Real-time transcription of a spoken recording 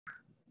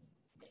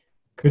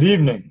Good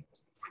evening,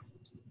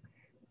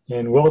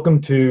 and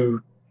welcome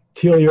to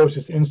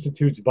Teleosis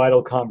Institute's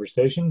Vital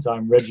Conversations.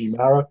 I'm Reggie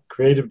Marra,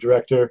 Creative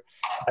Director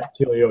at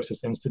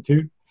Teleosis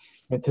Institute.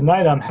 And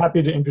tonight I'm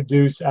happy to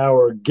introduce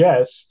our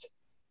guest,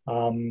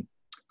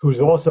 who's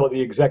also the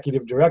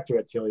Executive Director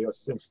at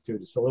Teleosis Institute.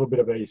 It's a little bit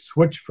of a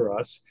switch for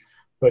us,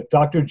 but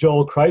Dr.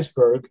 Joel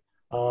Kreisberg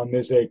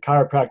is a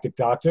chiropractic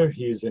doctor.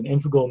 He's an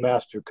integral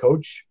master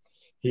coach.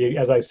 He,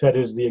 as I said,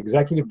 is the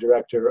Executive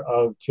Director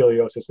of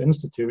Teleosis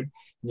Institute,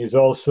 and he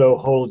also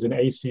holds an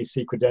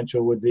ACC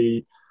credential with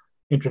the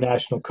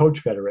International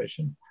Coach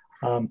Federation.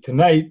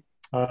 Tonight,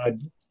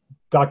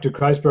 Dr.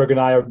 Kreisberg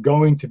and I are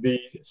going to be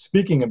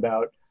speaking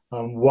about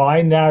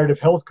why narrative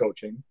health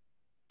coaching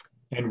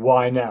and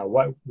why now.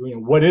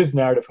 What is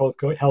narrative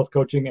health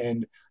coaching,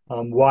 and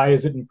why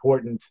is it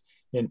important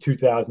in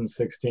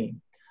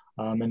 2016?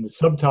 And the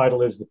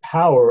subtitle is The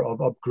Power of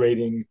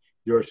Upgrading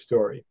Your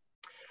Story.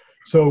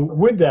 So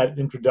with that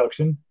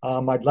introduction,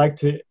 I'd like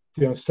to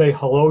say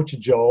hello to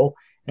Joel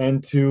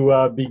and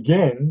to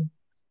begin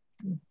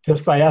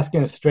just by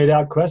asking a straight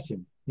out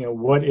question.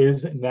 What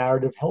is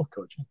narrative health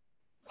coaching?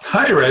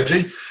 Hi,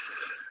 Reggie.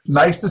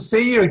 Nice to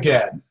see you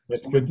again.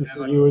 It's good to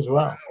see you as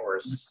well.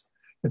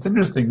 It's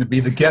interesting to be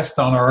the guest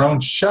on our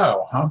own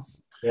show, huh?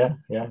 Yeah.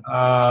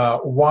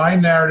 Why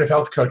narrative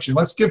health coaching?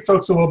 Let's give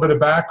folks a little bit of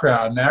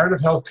background. Narrative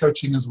health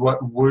coaching is what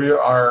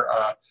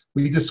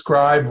we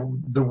describe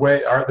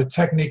the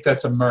technique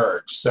that's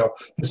emerged. So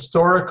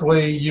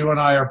historically, you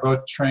and I are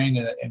both trained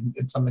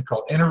in something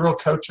called integral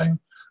coaching,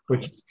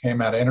 which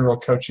came out of Integral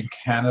Coaching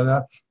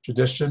Canada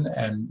tradition.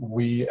 And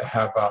we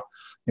have,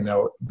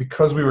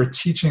 because we were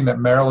teaching at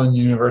Maryland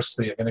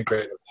University of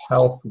Integrative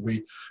Health,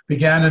 we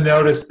began to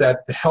notice that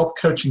the health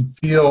coaching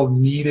field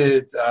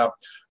needed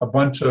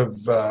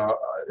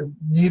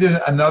needed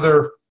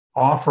another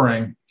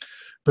offering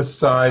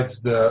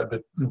besides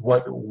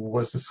what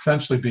was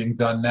essentially being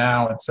done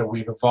now. And so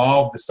we've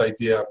evolved this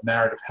idea of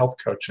narrative health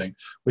coaching,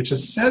 which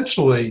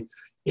essentially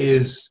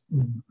is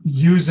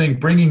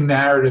bringing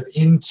narrative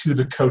into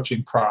the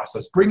coaching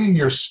process, bringing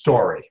your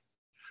story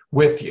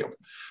with you,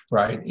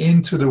 right,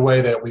 into the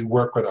way that we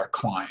work with our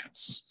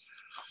clients.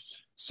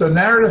 So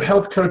narrative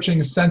health coaching,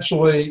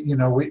 essentially,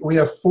 we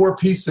have four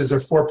pieces or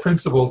four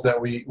principles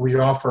that we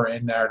offer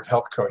in narrative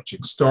health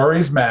coaching.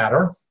 Stories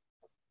matter,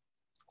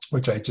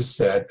 which I just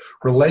said.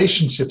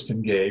 Relationships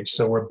engage.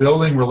 So we're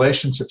building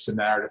relationships in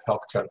narrative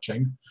health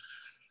coaching.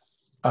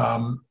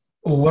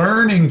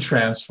 Learning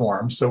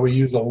transforms. So we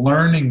use a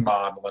learning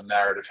model in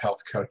narrative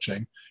health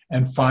coaching.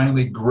 And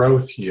finally,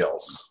 growth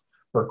heals.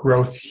 Or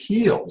growth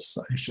heals,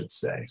 I should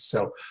say.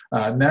 So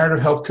narrative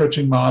health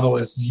coaching model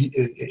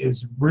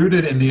is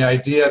rooted in the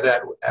idea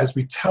that as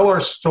we tell our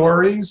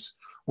stories,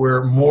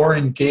 we're more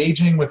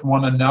engaging with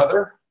one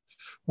another.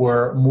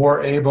 We're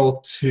more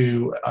able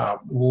to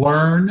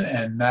learn,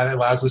 and that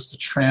allows us to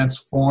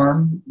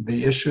transform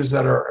the issues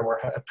that are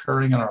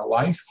occurring in our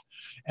life.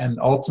 And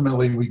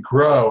ultimately, we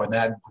grow, and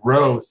that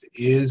growth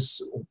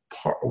is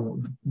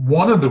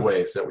one of the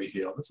ways that we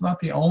heal. It's not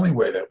the only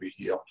way that we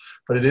heal,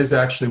 but it is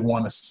actually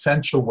one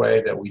essential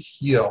way that we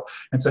heal.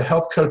 And so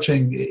health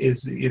coaching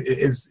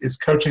is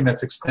coaching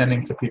that's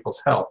extending to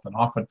people's health, and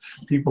often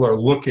people are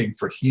looking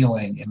for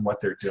healing in what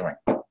they're doing.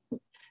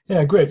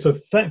 Yeah, great. So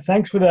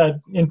thanks for that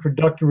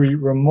introductory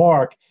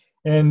remark.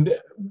 And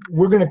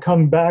we're going to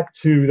come back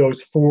to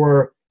those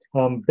four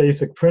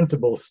basic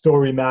principles: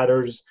 story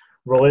matters,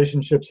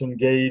 relationships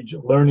engage,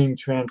 learning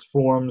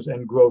transforms,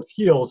 and growth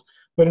heals.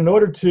 But in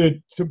order to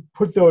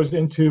put those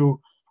into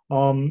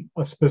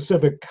a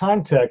specific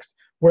context,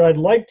 what I'd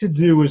like to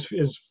do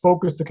is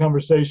focus the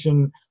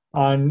conversation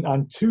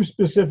on two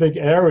specific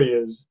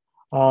areas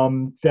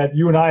that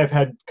you and I have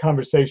had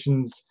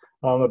conversations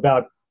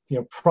about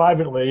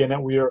privately, and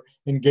that we are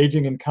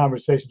engaging in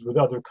conversations with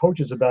other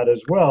coaches about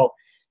as well.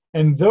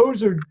 And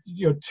those are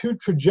two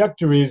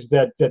trajectories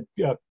that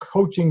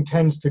coaching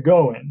tends to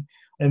go in.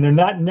 And they're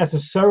not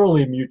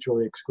necessarily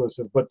mutually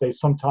exclusive, but they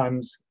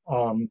sometimes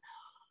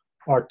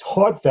are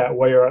taught that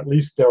way, or at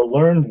least they're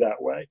learned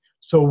that way.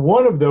 So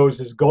one of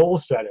those is goal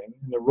setting,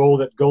 and the role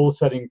that goal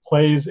setting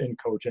plays in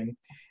coaching.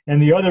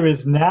 And the other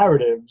is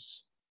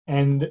narratives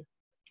and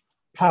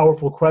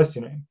powerful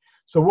questioning.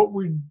 So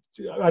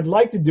I'd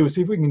like to do is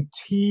see if we can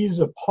tease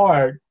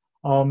apart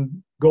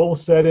goal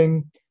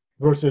setting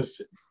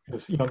versus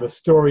the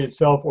story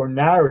itself, or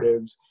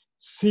narratives,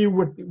 see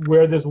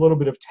where there's a little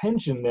bit of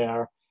tension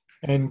there,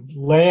 and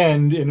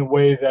land in a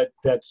way that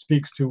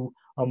speaks to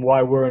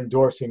why we're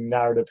endorsing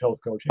narrative health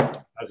coaching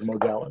as a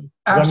modality.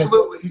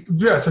 Absolutely,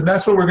 yes, and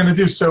that's what we're going to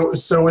do. So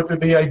with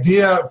the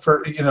idea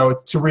for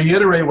to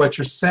reiterate what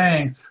you're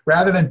saying,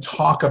 rather than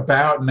talk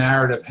about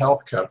narrative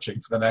health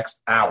coaching for the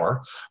next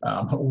hour,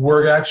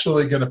 we're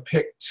actually going to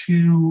pick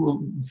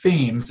two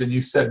themes, and you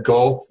said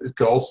goal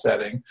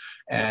setting,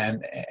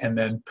 and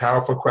then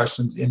powerful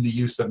questions in the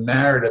use of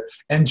narrative,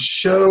 and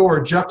show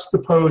or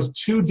juxtapose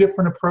two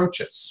different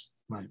approaches.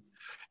 Right.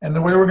 And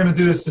the way we're going to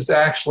do this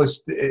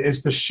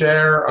is to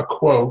share a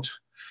quote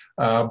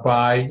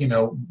by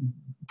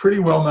pretty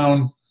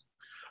well-known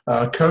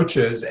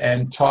coaches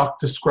and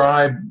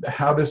describe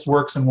how this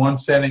works in one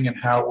setting and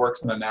how it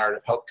works in a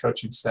narrative health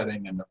coaching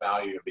setting and the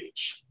value of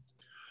each.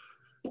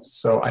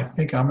 So I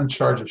think I'm in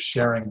charge of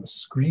sharing the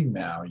screen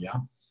now, yeah?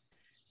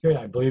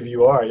 Yeah, I believe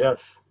you are,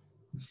 yes.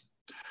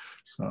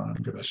 So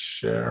I'm going to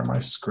share my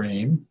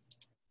screen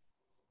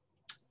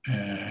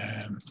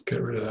and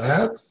get rid of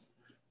that.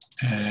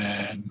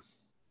 And,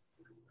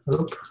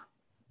 oop.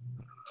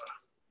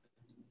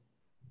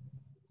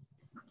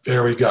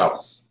 There we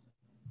go.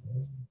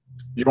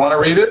 You want to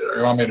read it or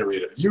you want me to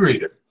read it? You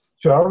read it.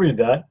 Sure, I'll read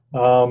that.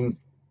 I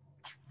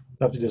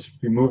have to just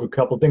remove a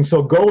couple things.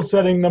 So goal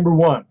setting number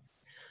 1.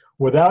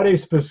 Without a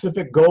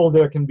specific goal,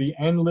 there can be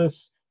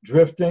endless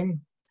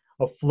drifting,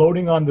 of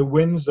floating on the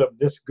winds of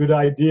this good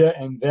idea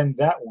and then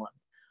that one.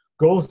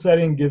 Goal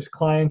setting gives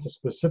clients a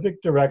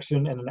specific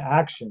direction and an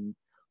action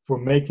for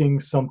making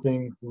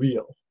something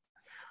real.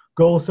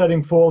 Goal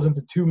setting falls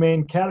into 2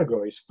 main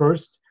categories.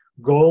 First,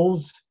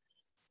 goals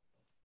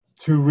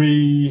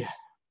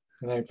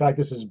and in fact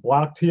this is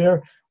blocked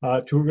here,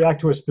 to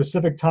react to a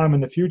specific time in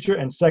the future,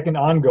 and second,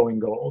 ongoing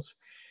goals.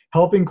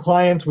 Helping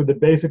clients with the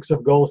basics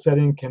of goal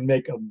setting can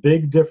make a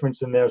big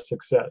difference in their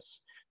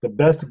success. The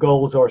best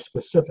goals are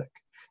specific.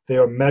 They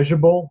are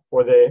measurable,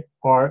 or there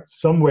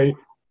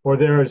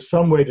is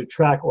some way to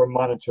track or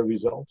monitor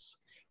results.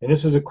 And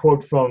this is a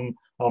quote from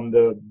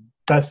the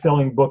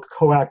best-selling book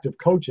Coactive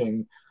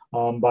Coaching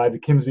by the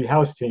Kimsey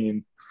House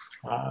team,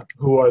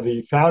 who are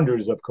the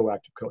founders of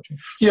Coactive Coaching.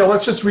 Yeah,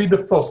 let's just read the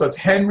full. So it's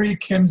Henry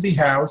Kimsey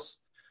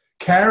House,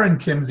 Karen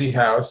Kimsey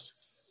House,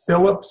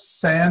 Philip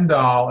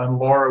Sandall, and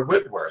Laura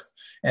Whitworth.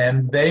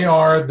 And they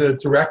are the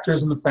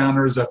directors and the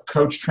founders of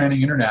Coach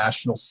Training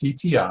International,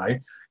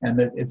 CTI, and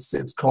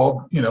it's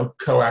called,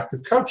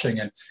 Coactive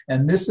Coaching.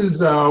 And this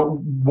is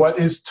what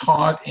is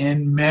taught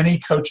in many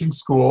coaching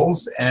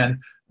schools,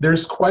 and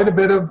there's quite a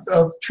bit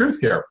of truth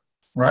here,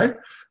 right?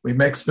 We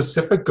make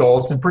specific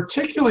goals, and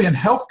particularly in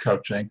health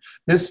coaching,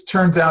 this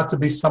turns out to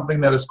be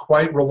something that is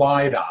quite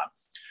relied on.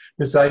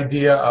 This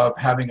idea of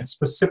having a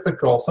specific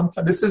goal.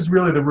 Sometimes this is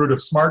really the root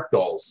of SMART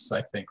goals,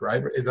 I think,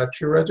 right? Is that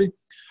true, Reggie?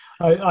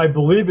 I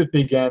believe it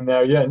began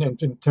there, yeah,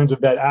 in terms of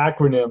that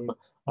acronym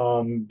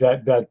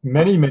that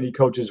many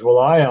coaches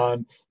rely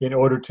on in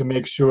order to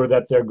make sure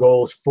that their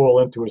goals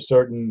fall into a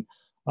certain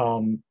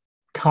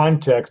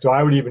context, or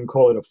I would even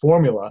call it a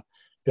formula,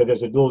 that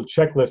there's a little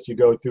checklist you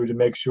go through to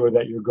make sure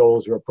that your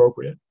goals are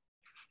appropriate.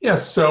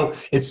 Yes, so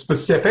it's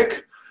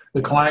specific.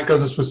 The client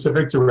goes a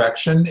specific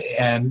direction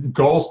and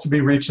goals to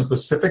be reached in a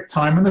specific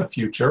time in the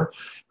future.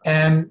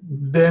 And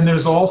then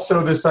there's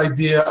also this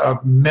idea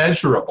of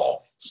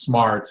measurable,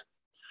 SMART,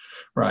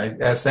 right?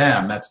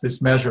 SM, that's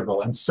this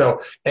measurable. And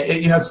so,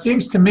 it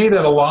seems to me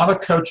that a lot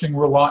of coaching,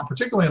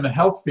 particularly in the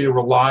health field,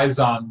 relies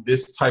on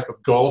this type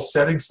of goal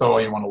setting. So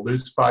you want to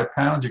lose 5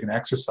 pounds, you're going to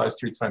exercise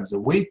 3 times a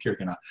week, you're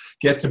going to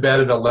get to bed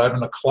at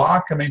 11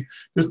 o'clock. I mean,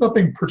 there's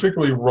nothing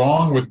particularly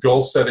wrong with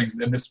goal settings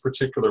in this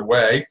particular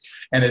way.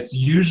 And it's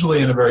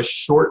usually in a very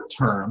short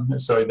term.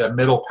 So that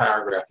middle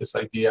paragraph, this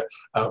idea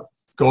of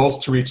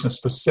goals to reach in a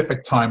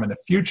specific time in the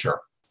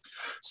future.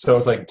 So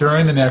it's like,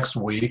 during the next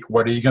week,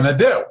 what are you going to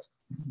do?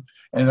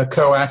 And the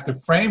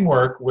coactive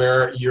framework,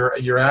 where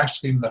you're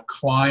actually the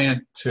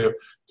client to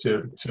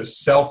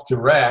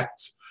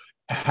self-direct,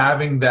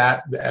 having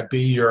that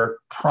be your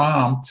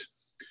prompt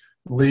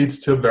leads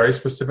to very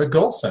specific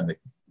goal setting.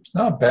 It's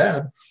not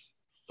bad.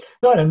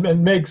 No,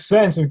 and makes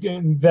sense.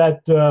 And that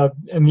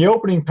in the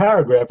opening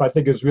paragraph, I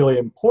think is really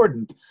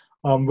important.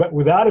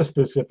 Without a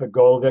specific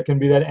goal, there can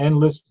be that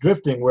endless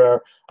drifting where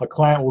a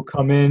client will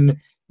come in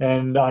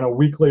and on a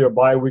weekly or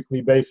bi-weekly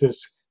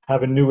basis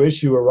have a new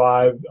issue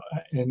arise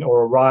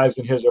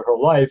in his or her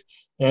life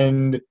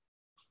and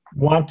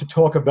want to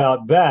talk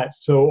about that.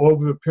 So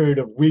over a period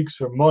of weeks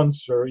or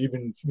months or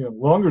even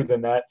longer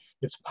than that,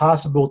 it's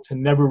possible to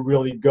never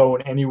really go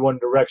in any one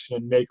direction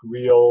and make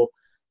real,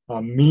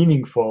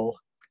 meaningful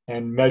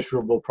and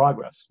measurable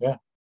progress. Yeah.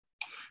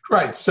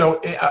 Right. So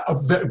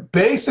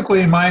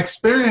basically, my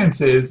experience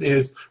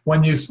is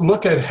when you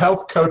look at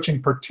health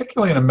coaching,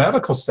 particularly in a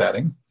medical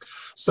setting.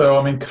 So,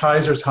 I mean,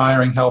 Kaiser's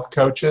hiring health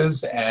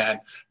coaches, and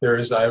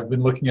I've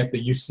been looking at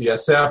the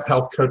UCSF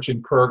health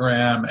coaching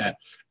program, and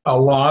a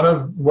lot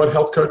of what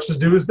health coaches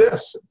do is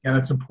this, and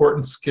it's an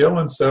important skill.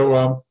 And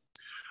so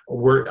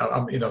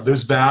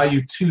there's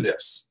value to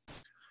this.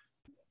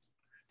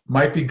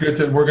 Might be good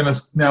we're going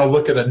to now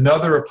look at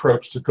another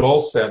approach to goal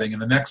setting in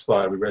the next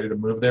slide. Are we ready to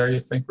move there, you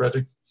think,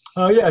 Reggie?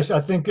 Yeah, I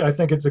think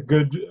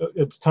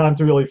it's time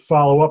to really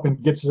follow up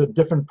and get a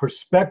different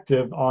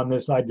perspective on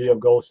this idea of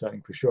goal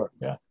setting for sure.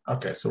 Yeah.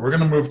 Okay, so we're going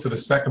to move to the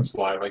second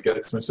slide if I get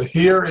it to me. So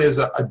here is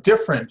a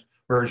different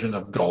version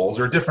of goals,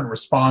 or a different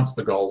response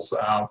to goals.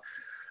 How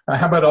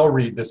about I'll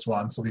read this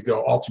one so we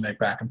alternate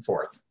back and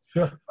forth.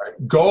 Sure.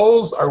 Right.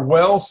 Goals are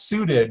well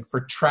suited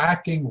for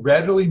tracking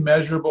readily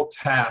measurable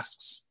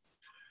tasks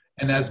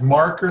and as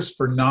markers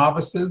for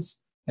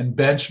novices and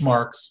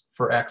benchmarks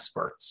for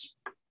experts.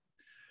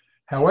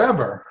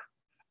 However,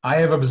 I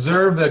have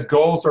observed that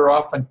goals are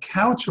often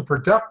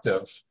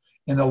counterproductive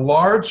in a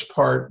large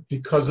part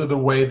because of the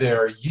way they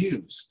are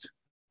used.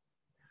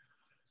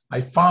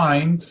 I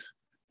find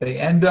they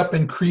end up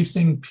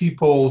increasing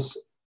people's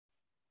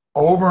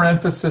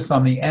overemphasis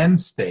on the end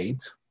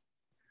state,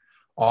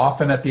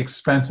 often at the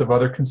expense of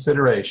other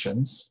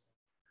considerations.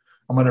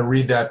 I'm going to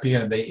read that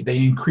beginning. They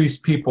increase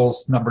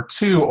people's, number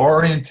two,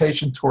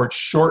 orientation towards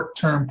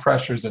short-term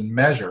pressures and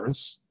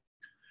measures.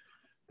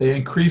 They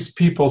increase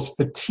people's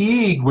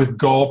fatigue with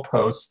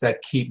goalposts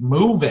that keep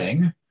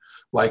moving,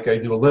 like I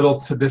do a little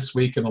to this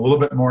week and a little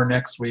bit more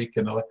next week.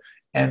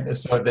 And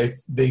so they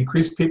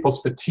increase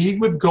people's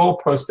fatigue with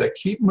goalposts that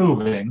keep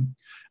moving,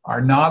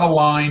 are not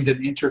aligned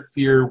and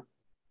interfere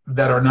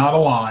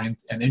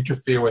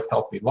with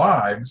healthy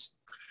lives.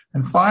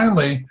 And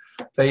finally,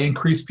 they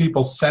increase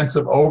people's sense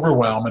of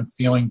overwhelm and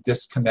feeling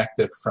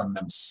disconnected from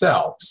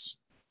themselves.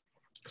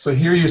 So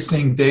here you're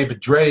seeing David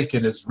Drake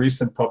in his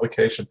recent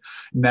publication,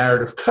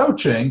 Narrative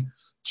Coaching,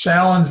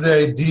 challenge the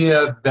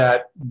idea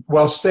that,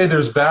 well, say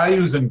there's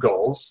values and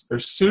goals, they're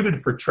suited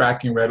for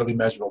tracking readily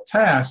measurable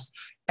tasks,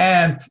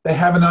 and they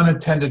have an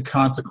unintended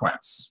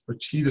consequence,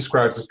 which he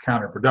describes as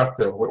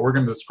counterproductive. What we're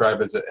going to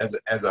describe as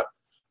a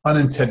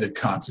unintended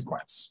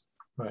consequence.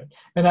 Right.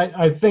 And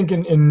I think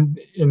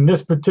in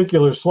this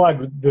particular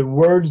slide, the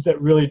words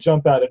that really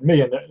jump out at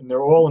me, and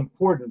they're all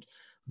important,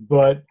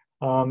 but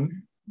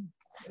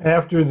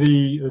after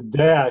the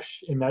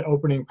dash in that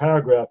opening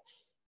paragraph,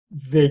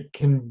 they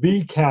can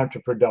be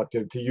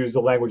counterproductive, to use the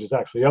language that's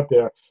actually up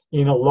there,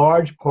 in a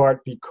large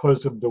part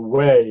because of the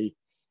way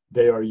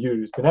they are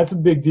used. And that's a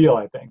big deal,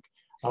 I think.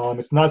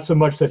 It's not so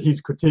much that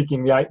he's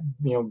critiquing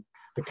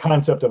the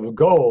concept of a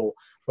goal,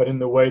 but in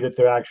the way that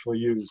they're actually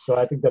used. So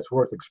I think that's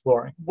worth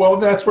exploring. Well,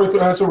 that's what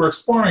we're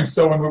exploring.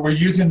 So when we're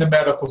using the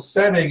medical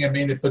setting, I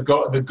mean, if the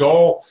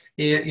goal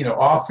is,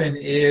 often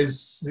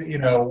is,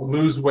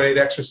 lose weight,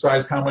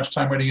 exercise, how much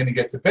time are you going to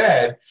get to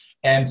bed?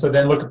 And so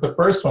then look at the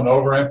first one,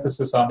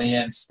 overemphasis on the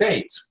end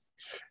state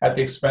at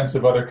the expense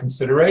of other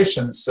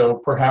considerations. So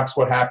perhaps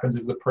what happens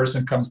is the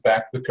person comes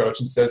back to the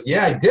coach and says,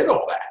 yeah, I did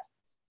all that,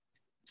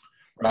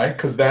 right?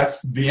 Because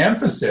that's the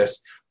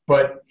emphasis.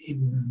 But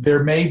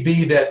there may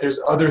be that there's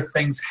other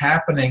things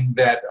happening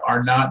that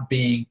are not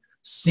being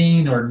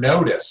seen or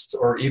noticed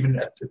or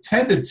even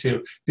attended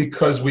to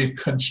because we've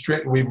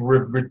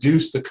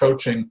reduced the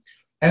coaching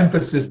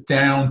emphasis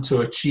down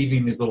to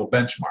achieving these little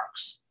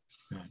benchmarks.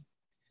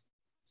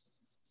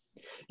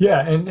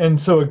 Yeah, and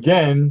so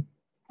again,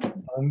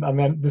 I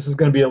mean, this is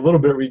going to be a little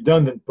bit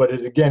redundant, but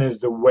it again is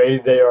the way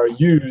they are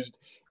used.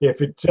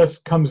 If it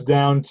just comes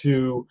down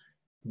to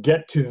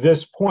get to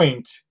this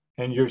point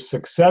and you're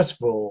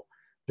successful,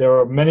 there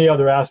are many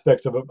other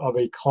aspects of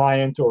a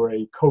client or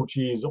a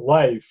coachee's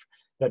life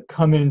that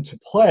come into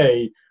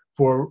play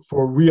for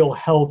real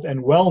health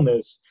and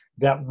wellness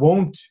that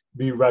won't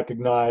be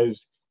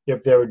recognized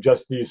if there are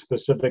just these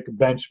specific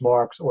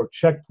benchmarks or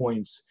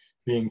checkpoints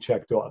being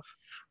checked off.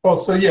 Well,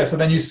 if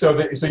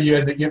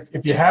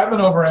you have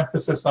an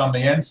overemphasis on the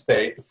end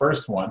state, the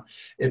first one,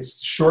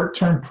 it's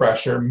short-term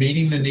pressure,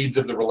 meeting the needs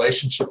of the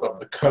relationship of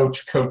the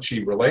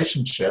coach-coachee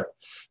relationship.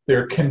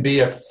 There can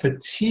be a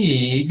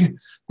fatigue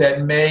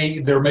there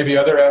may be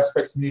other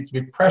aspects that need to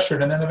be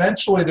pressured, and then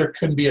eventually there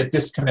could be a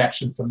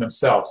disconnection from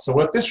themselves. So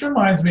what this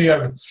reminds me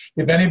of,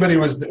 if anybody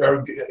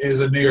is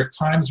a New York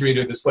Times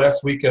reader, this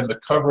last weekend,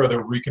 the cover of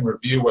the Week in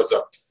Review was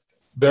a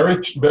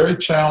very, very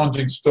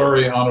challenging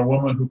story on a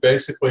woman who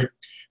basically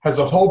has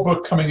a whole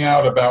book coming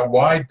out about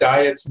why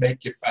diets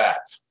make you fat.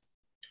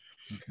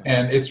 Okay.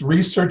 And it's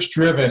research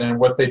driven, and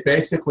what they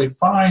basically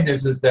find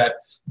is that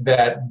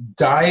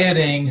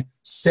dieting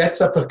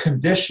sets up a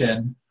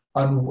condition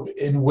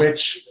in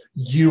which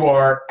you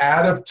are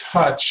out of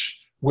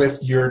touch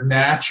with your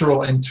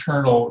natural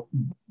internal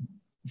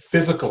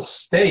physical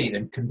state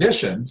and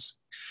conditions,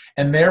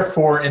 and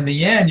therefore in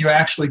the end you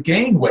actually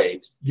gain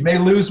weight. You may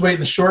lose weight in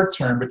the short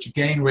term, but you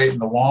gain weight in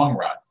the long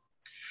run,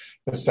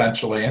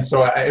 essentially. And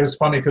so it was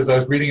funny because I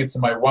was reading it to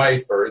my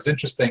wife, or it was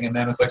interesting, and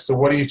then it's like, so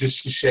what do you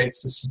just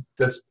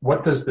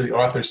what does the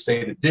author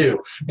say to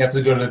do? You have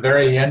to go to the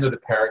very end of the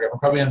paragraph, or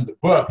probably end of the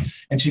book,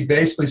 and she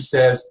basically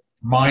says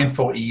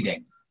mindful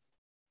eating.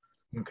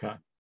 Okay.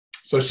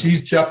 So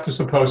she's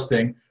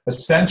juxtaposing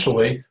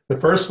essentially the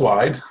first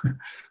slide,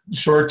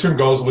 short-term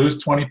goals,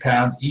 lose 20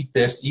 pounds, eat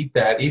this, eat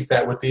that,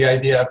 with the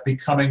idea of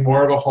becoming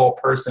more of a whole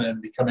person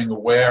and becoming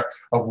aware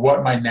of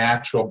what my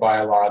natural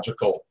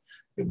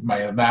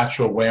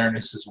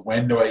awareness is.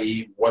 When do I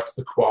eat? What's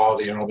the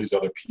quality? And all these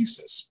other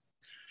pieces,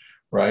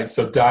 right?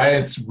 So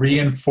diets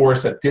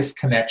reinforce a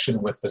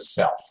disconnection with the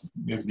self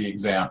is the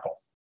example.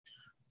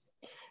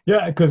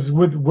 Yeah, because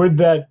with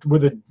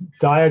a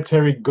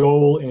dietary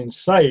goal in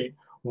sight,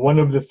 one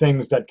of the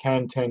things that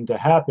can tend to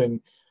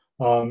happen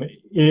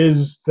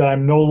is that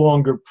I'm no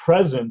longer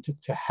present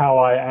to how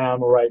I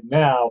am right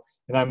now,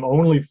 and I'm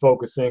only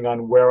focusing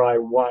on where I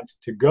want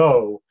to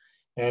go,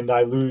 and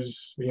I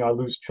lose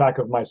track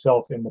of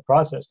myself in the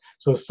process.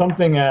 So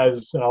something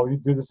as, and I'll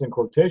do this in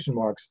quotation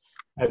marks,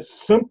 as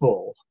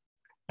simple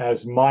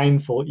as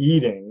mindful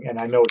eating, and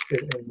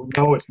we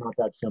know it's not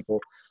that simple,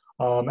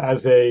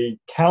 as a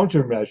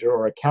countermeasure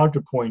or a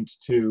counterpoint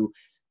to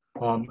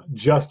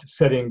just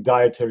setting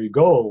dietary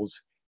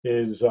goals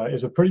is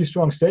a pretty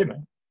strong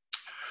statement.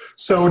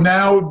 So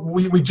now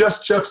we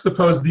just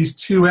juxtapose these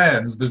two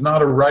ends. There's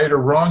not a right or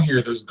wrong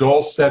here. There's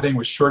goal setting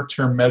with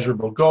short-term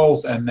measurable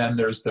goals, and then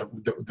there's the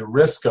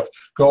risk of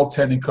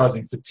goaltending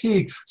causing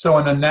fatigue. So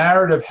in a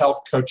narrative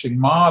health coaching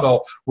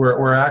model,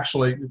 we're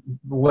actually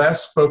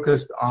less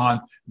focused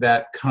on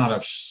that kind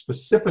of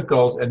specific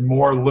goals and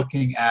more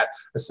looking at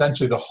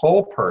essentially the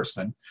whole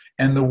person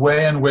and the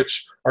way in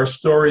which our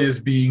story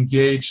is being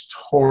gauged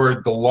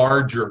toward the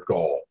larger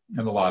goal.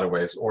 In a lot of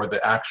ways, or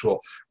the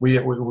actual,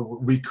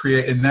 we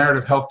create in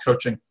narrative health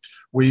coaching,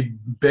 we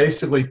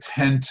basically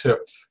tend to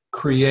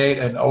create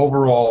an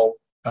overall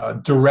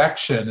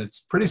direction. It's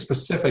pretty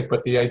specific,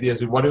 but the idea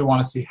is what do we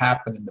want to see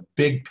happen in the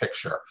big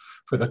picture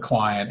for the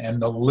client,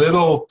 and the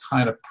little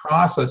kind of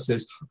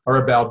processes are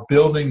about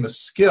building the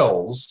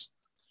skills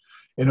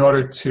in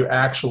order to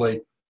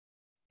actually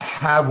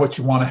have what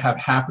you want to have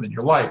happen in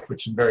your life,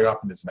 which very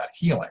often is about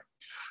healing.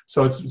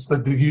 So it's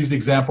to use the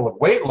example of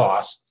weight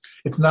loss.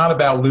 It's not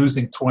about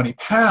losing 20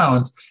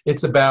 pounds.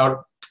 It's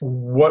about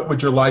what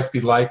would your life be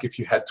like if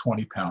you had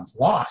 20 pounds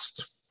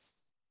lost,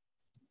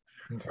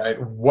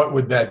 right? What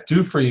would that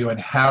do for you,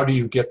 and how do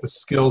you get the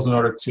skills in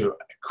order to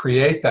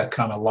create that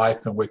kind of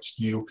life in which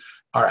you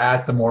are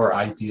at the more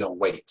ideal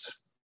weight?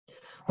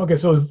 Okay,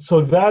 so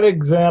that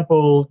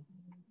example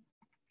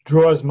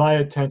draws my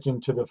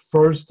attention to the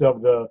first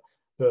of the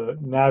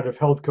narrative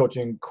health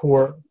coaching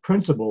core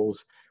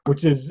principles,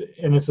 which is,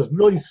 and it's a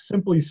really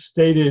simply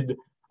stated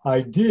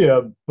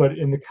idea, but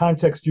in the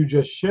context you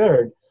just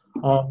shared,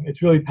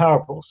 it's really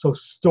powerful. So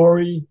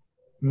story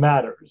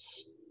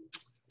matters.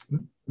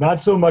 Not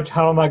so much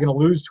how am I going to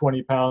lose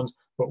 20 pounds,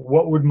 but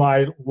what would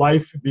my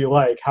life be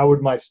like? How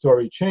would my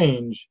story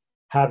change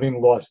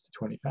having lost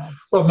 20 pounds?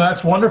 Well,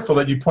 that's wonderful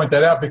that you point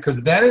that out,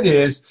 because then it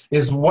is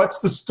what's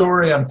the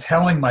story I'm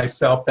telling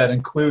myself that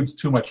includes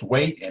too much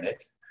weight in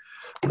it,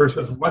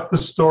 versus what the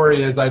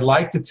story is I'd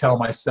like to tell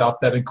myself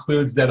that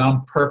includes that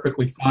I'm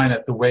perfectly fine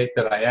at the weight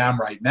that I am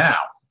right now.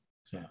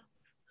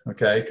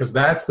 Okay, because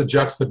that's the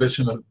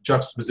juxtaposition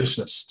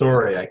of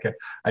story.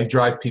 I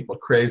drive people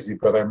crazy,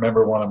 but I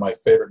remember one of my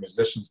favorite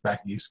musicians back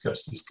in the East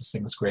Coast used to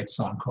sing this great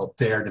song called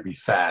 "Dare to Be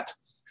Fat,"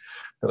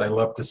 that I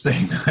love to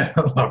sing. I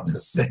love to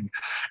sing.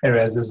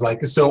 Anyways, it's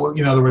like, so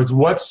in other words,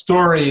 what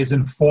story is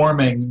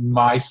informing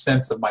my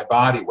sense of my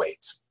body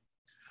weight?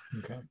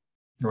 Okay,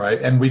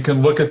 right, and we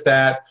can look at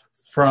that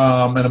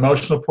from an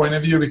emotional point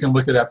of view. We can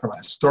look at that from a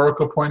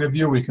historical point of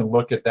view. We can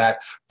look at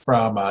that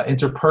from an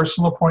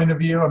interpersonal point of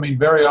view. I mean,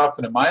 very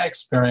often in my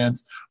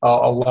experience, a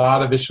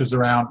lot of issues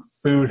around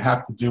food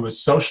have to do with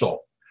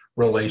social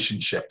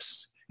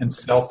relationships and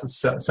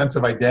sense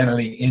of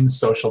identity in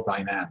social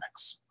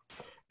dynamics.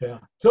 Yeah.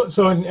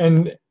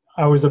 And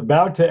I was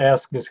about to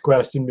ask this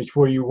question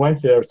before you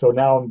went there, so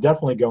now I'm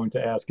definitely going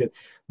to ask it.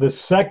 The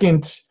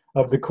second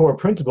of the core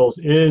principles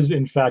is,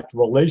 in fact,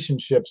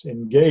 relationships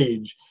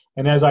engage.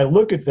 And as I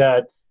look at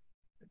that,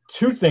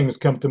 two things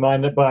come to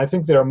mind, but I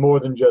think there are more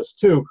than just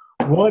two.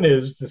 One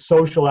is the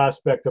social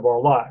aspect of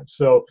our lives.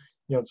 So,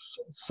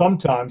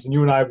 sometimes, and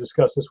you and I have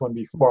discussed this one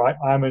before,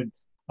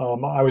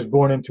 I was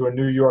born into a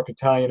New York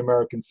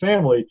Italian-American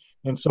family,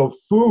 and so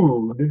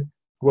food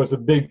was a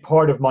big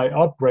part of my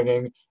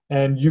upbringing,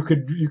 and you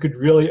could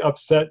really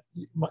upset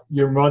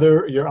your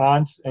mother, your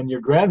aunts, and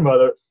your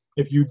grandmother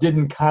if you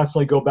didn't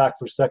constantly go back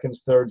for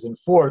seconds, thirds, and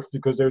fourths,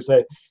 because they would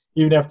say,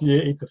 even after you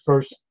ate the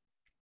first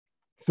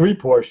 3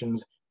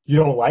 portions, you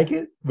don't like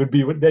it?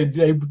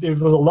 It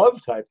was a love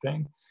type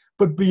thing.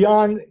 But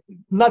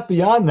not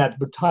beyond that,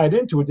 but tied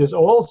into it, there's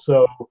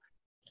also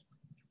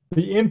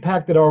the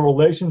impact that our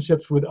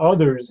relationships with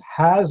others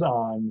has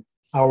on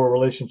our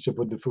relationship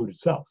with the food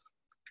itself.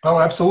 Oh,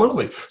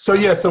 absolutely. So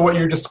what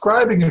you're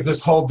describing is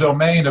this whole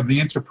domain of the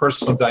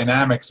interpersonal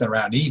dynamics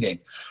around eating.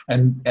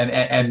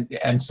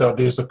 And so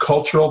there's a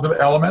cultural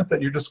element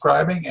that you're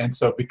describing. And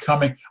so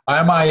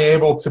am I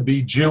able to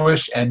be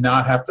Jewish and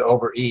not have to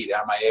overeat?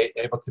 Am I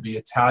able to be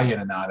Italian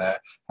and not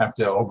have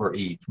to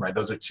overeat? Right?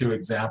 Those are 2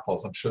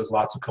 examples. I'm sure there's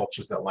lots of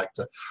cultures that like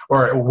to,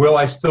 or will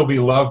I still be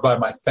loved by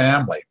my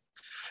family?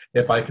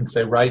 If I can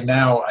say right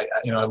now, I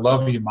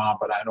love you, Mom,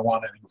 but I don't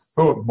want any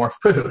more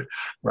food,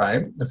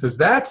 right? There's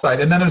that side,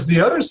 and then there's the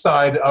other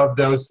side of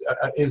those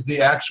is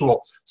the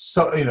actual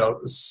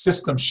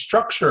system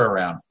structure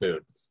around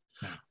food,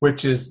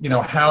 which is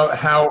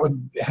how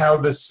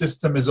the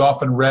system is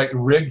often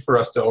rigged for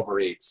us to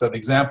overeat. So the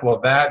example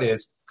of that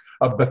is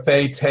a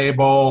buffet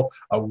table,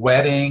 a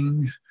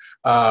wedding.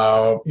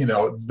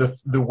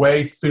 The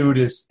way food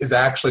is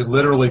actually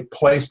literally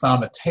placed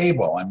on the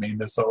table. I mean,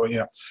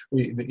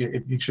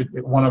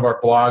 one of our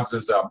blogs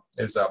is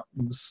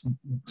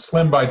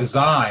Slim by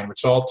Design,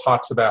 which all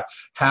talks about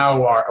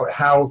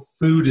how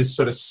food is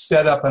sort of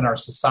set up in our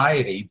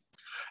society.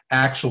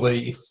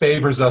 Actually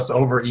favors us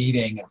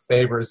overeating and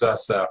favors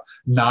us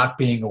not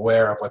being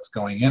aware of what's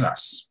going in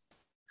us.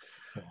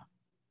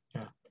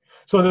 Yeah.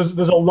 So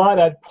there's a lot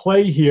at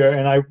play here,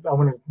 and I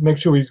want to make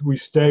sure we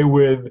stay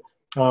with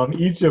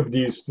each of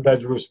these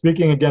threads, we're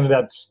speaking again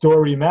that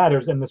story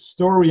matters, and the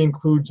story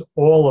includes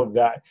all of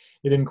that.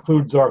 It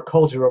includes our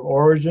culture of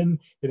origin.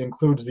 It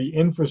includes the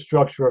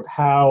infrastructure of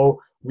how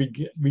we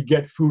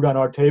get food on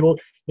our table.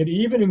 It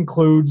even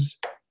includes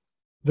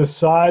the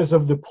size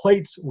of the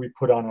plates we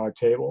put on our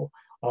table,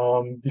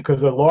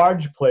 because a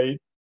large plate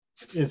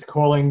is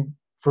calling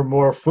for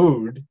more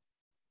food,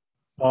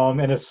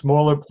 and a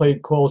smaller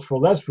plate calls for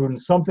less food, and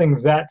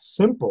something that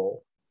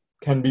simple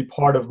can be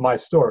part of my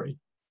story.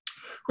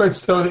 Right.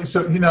 So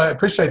I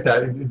appreciate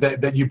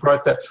that you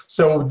brought that.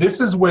 So this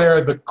is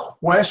where the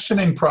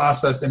questioning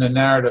process in a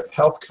narrative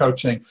health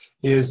coaching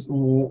is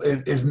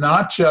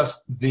not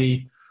just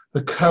the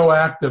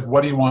coactive,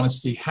 what do you want to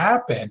see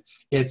happen?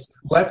 It's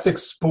let's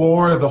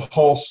explore the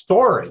whole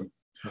story.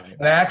 Right.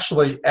 And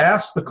actually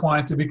ask the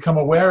client to become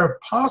aware of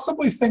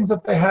possibly things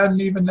that they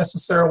hadn't even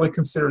necessarily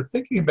considered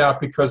thinking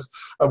about, because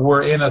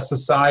we're in a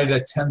society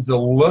that tends to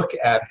look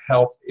at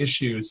health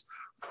issues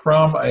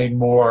from a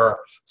more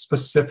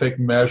specific,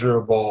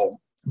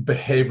 measurable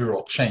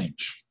behavioral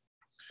change.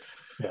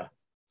 Yeah,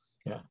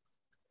 yeah.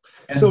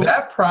 And so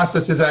that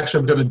process is actually,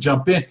 I'm going to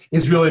jump in,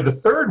 is really the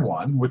third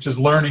one, which is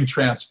learning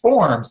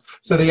transforms.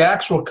 So the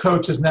actual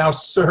coach is now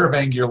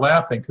serving, you're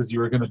laughing because you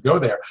were going to go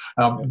there.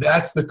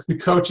 That's the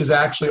coach is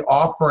actually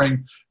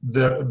offering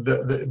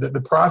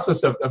the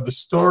process of the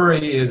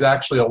story is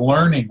actually a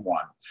learning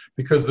one,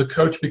 because the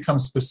coach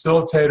becomes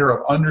facilitator of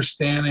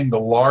understanding the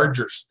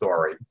larger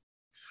story.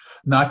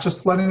 Not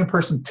just letting the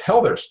person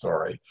tell their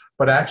story,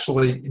 but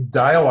actually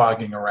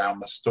dialoguing around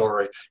the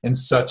story in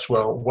such,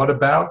 well, what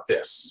about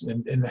this?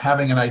 And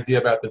having an idea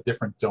about the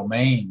different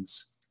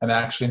domains, and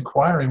actually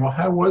inquiring, well,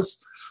 how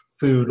was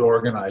food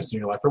organized in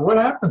your life? Or what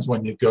happens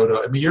when you go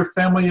to, your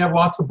family, you have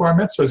lots of bar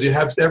mitzvahs. You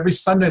have every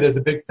Sunday, there's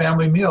a big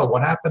family meal.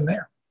 What happened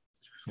there?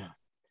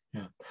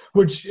 Yeah.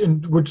 Which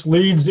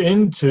leads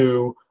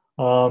into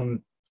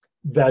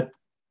that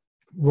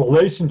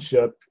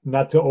relationship,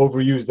 not to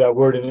overuse that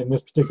word in this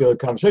particular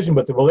conversation,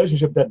 but the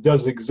relationship that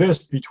does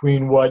exist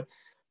between what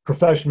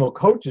professional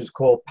coaches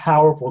call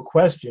powerful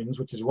questions,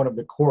 which is one of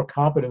the core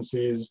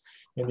competencies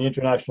in the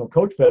International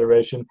Coach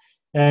Federation,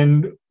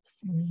 and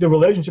the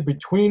relationship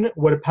between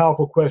what a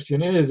powerful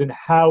question is and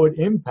how it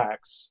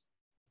impacts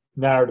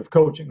narrative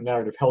coaching,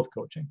 narrative health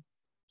coaching.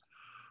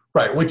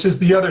 Right, which is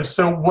the other.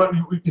 So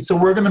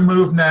we're going to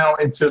move now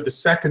into the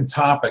second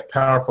topic,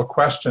 powerful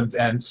questions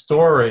and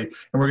story,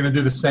 and we're going to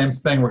do the same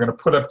thing. We're going to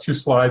put up two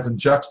slides and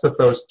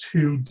juxtapose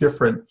two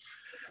different,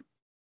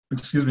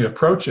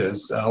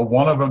 approaches.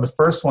 One of them, the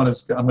first one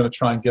is, I'm going to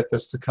try and get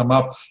this to come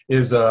up,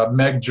 is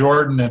Meg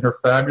Jordan in her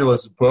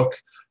fabulous book,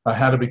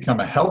 How to Become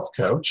a Health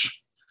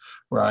Coach,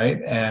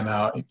 right? And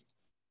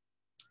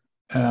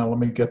let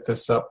me get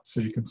this up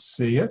so you can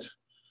see it.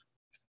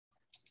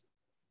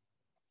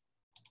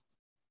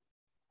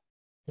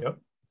 Yep.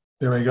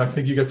 There we go. I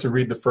think you get to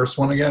read the first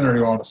one again, or do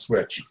you want to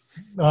switch?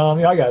 Yeah,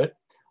 I got it.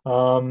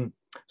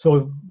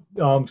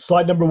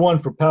 Slide number 1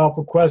 for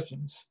powerful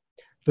questions.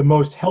 The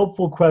most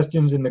helpful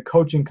questions in the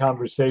coaching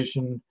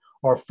conversation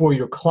are for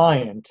your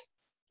client,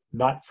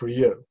 not for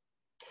you.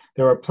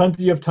 There are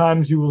plenty of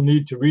times you will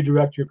need to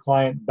redirect your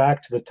client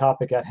back to the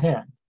topic at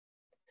hand.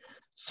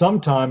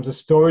 Sometimes a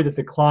story that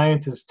the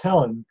client is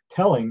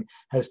telling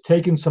has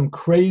taken some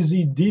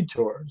crazy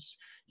detours.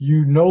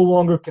 You no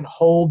longer can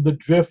hold the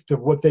drift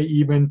of what they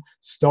even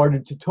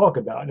started to talk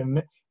about.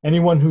 And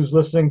anyone who's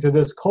listening to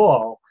this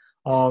call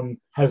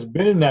has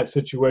been in that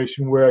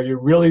situation where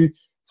you're really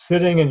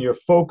sitting and you're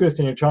focused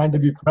and you're trying to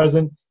be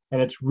present,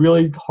 and it's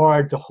really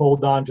hard to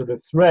hold on to the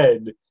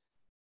thread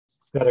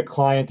that a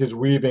client is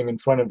weaving in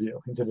front of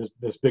you into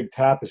this big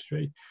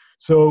tapestry.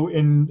 So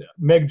in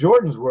Meg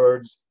Jordan's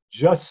words,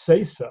 just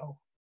say so.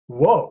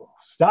 Whoa.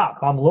 Stop,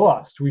 I'm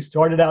lost. We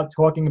started out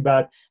talking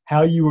about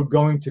how you were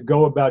going to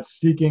go about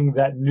seeking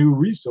that new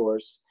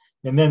resource,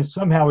 and then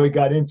somehow we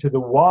got into the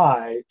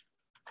why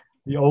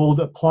the old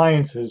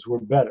appliances were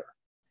better.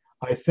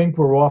 I think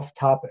we're off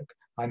topic.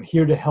 I'm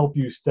here to help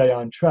you stay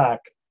on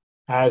track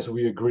as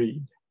we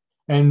agreed.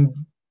 And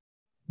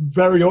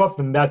very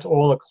often that's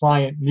all a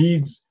client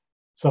needs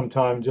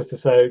sometimes, just to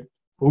say,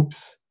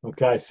 oops,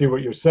 okay, I see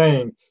what you're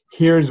saying.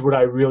 Here's what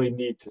I really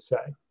need to say.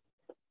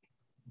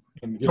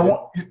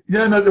 So,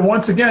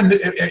 once again,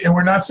 and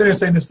we're not sitting here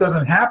saying this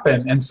doesn't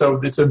happen, and so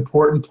it's an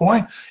important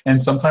point.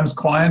 And sometimes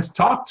clients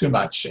talk too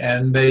much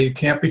and they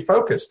can't be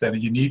focused, and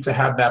you need to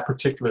have that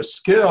particular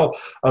skill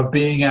of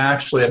being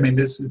actually,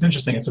 it's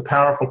interesting. It's a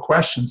powerful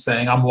question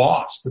saying, I'm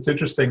lost. It's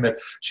interesting that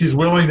she's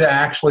willing to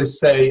actually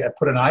say,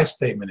 put an I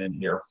statement in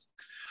here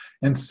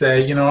and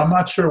say, I'm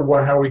not sure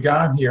how we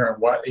got here and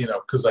what,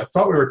 because I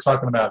thought we were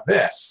talking about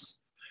this.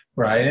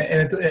 Right,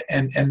 and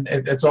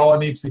it's all it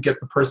needs to get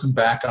the person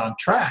back on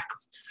track.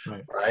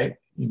 Right,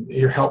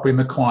 you're helping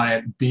the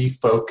client be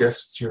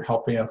focused. You're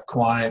helping a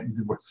client,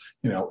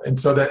 and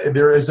so that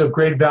there is a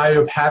great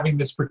value of having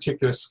this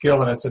particular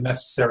skill, and it's a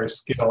necessary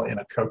skill in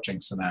a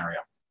coaching scenario.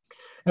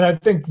 And I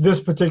think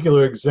this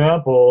particular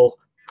example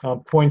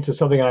points to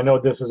something. And I know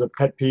this is a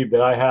pet peeve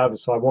that I have,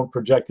 so I won't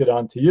project it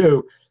onto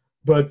you.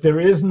 but there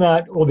is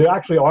not, well, there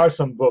actually are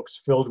some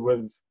books filled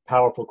with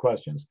powerful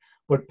questions,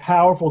 but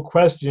powerful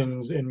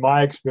questions, in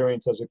my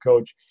experience as a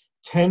coach,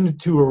 tend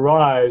to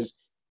arise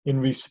in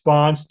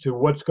response to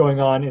what's going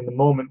on in the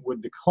moment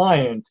with the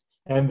client,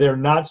 and they're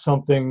not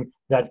something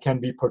that can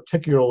be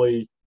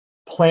particularly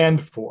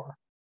planned for.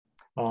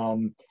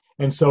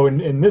 And so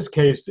in this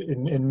case,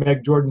 in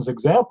Meg Jordan's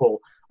example,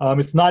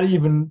 it's not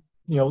even,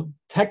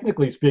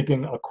 technically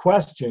speaking, a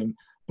question,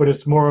 but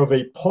it's more of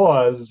a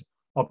pause,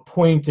 a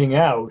pointing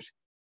out,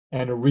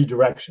 and a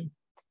redirection.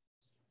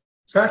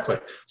 Exactly.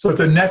 So it's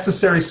a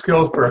necessary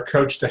skill for a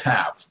coach to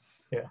have.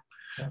 Yeah.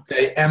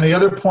 Okay. And the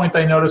other point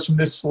I noticed from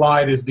this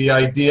slide is the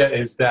idea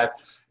is that,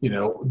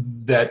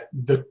 that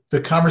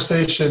the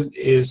conversation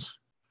is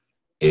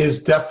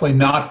definitely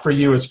not for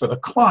you, it's for the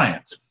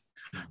client.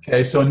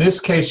 Okay. So in this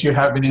case, you're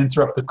having to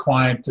interrupt the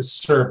client to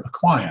serve the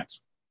client.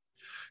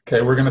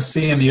 Okay, we're going to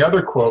see in the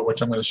other quote,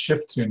 which I'm going to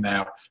shift to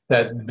now,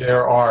 that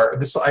there are,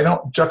 I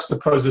don't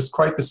juxtapose this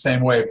quite the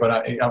same way,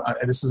 but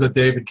this is a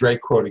David Drake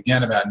quote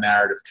again about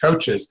narrative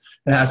coaches.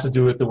 It has to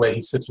do with the way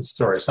he sits with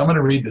stories. So I'm going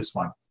to read this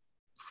one.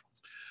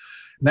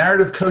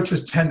 Narrative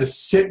coaches tend to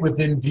sit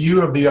within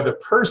view of the other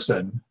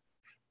person,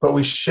 but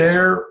we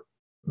share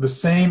the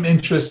same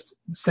interest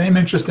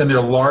in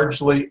their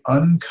largely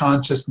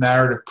unconscious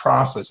narrative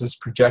processes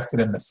projected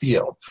in the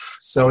field.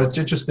 So it's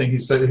interesting.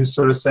 He's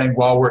sort of saying,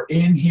 while we're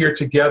in here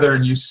together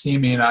and you see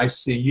me and I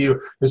see you,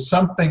 there's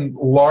something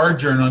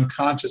larger and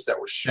unconscious that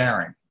we're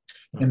sharing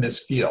in this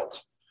field.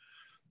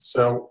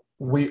 So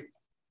we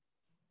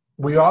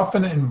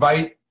often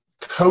invite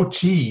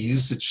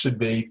coachees, it should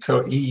be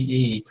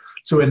co-EE,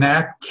 to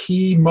enact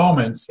key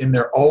moments in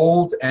their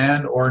old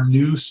and or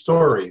new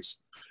stories,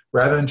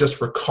 rather than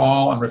just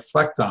recall and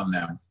reflect on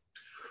them.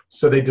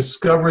 So they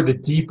discover the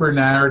deeper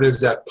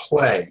narratives at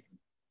play.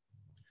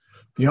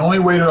 The only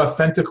way to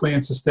authentically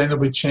and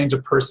sustainably change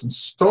a person's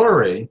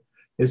story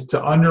is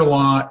to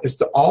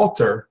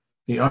alter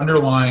the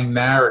underlying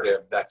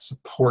narrative that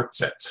supports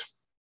it.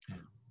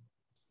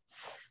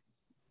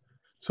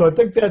 So I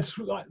think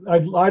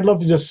I'd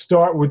love to just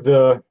start with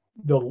the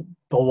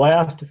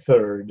last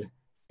third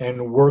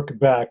and work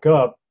back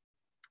up,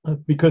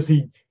 because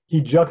he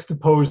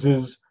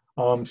juxtaposes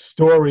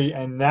story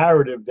and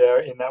narrative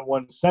there in that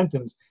one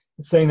sentence,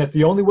 saying that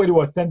the only way to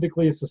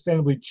authentically and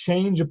sustainably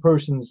change a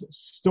person's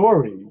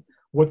story,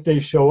 what they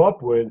show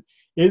up with,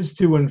 is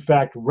to in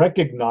fact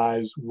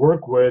recognize,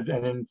 work with,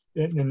 and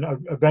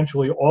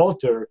eventually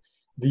alter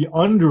the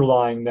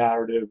underlying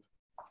narrative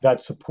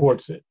that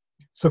supports it.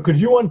 So could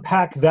you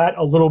unpack that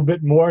a little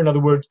bit more? In other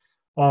words,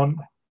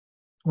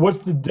 what's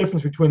the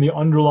difference between the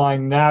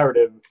underlying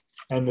narrative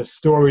and the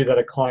story that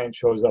a client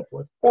shows up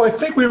with? Well, I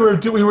think we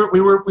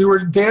were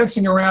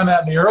dancing around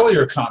that in the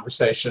earlier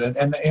conversation,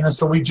 and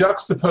so we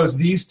juxtapose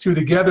these two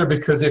together,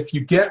 because if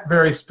you get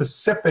very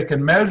specific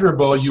and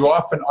measurable, you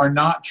often are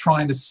not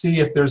trying to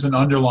see if there's an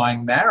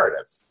underlying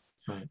narrative.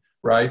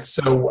 Right?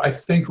 So I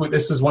think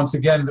this is once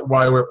again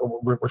why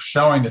we're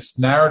showing this.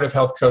 Narrative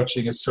health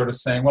coaching is sort of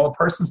saying, well, a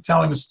person's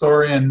telling a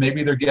story and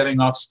maybe they're getting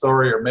off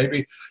story, or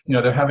maybe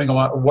they're having a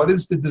lot. What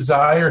is the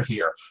desire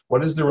here?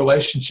 What is the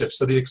relationship?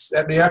 So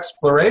the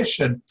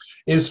exploration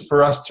is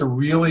for us to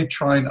really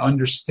try and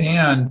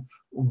understand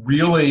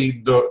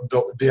really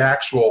the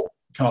actual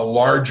kind of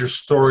larger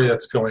story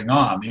that's going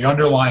on, the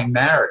underlying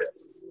narrative.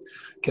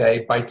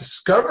 Okay, by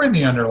discovering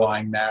the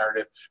underlying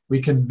narrative,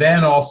 we can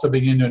then also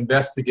begin to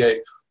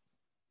investigate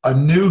a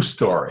new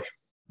story,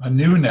 a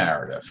new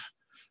narrative,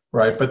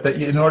 right? But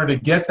that in order to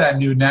get that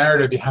new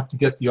narrative, you have to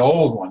get the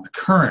old one, the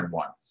current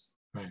one,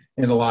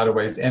 in a lot of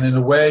ways. And in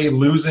a way,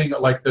 losing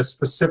like the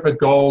specific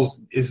goals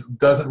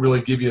doesn't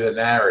really give you the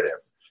narrative.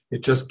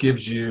 It just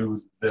gives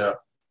you the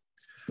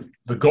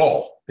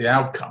goal, the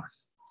outcome.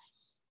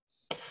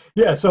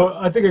 Yeah, so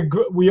I think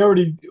we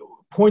already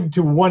pointed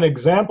to one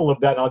example of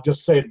that, and I'll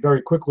just say it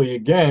very quickly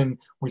again.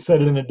 We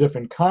said it in a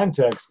different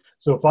context.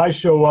 So if I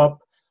show up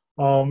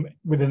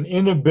with an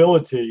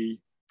inability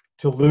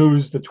to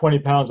lose the 20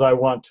 pounds I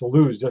want to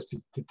lose, just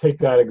to take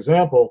that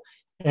example,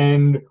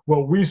 and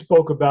what we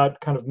spoke about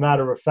kind of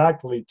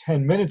matter-of-factly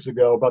 10 minutes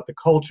ago about the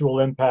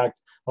cultural impact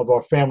of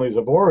our families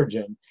of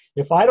origin,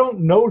 if I don't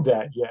know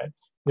that yet,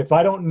 if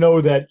I don't know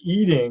that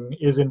eating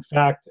is in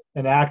fact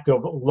an act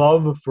of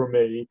love for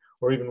me,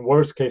 or even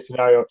worst case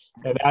scenario,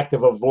 an act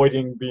of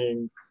avoiding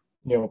being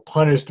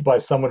punished by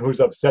someone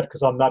who's upset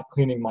because I'm not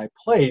cleaning my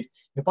plate,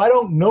 if I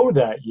don't know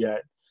that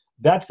yet,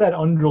 that's that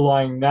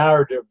underlying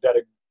narrative that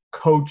a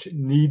coach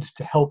needs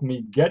to help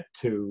me get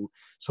to,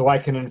 so I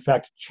can in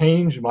fact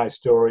change my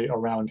story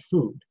around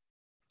food.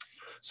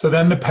 So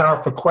then the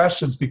powerful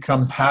questions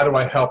become, how do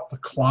I help the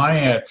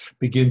client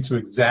begin to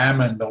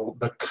examine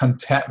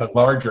the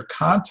larger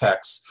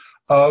context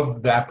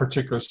of that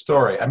particular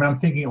story? I mean, I'm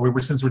thinking,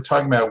 since we're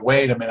talking about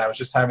weight, I was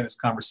just having this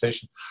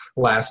conversation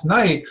last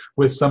night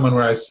with someone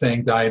where I was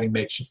saying dieting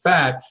makes you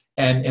fat.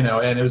 And,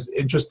 and it was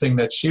interesting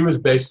that she was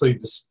basically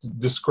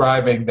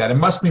describing that it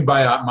must be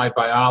my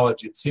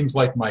biology. It seems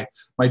like my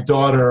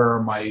daughter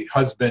or my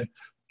husband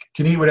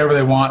can eat whatever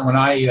they want. When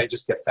I eat, I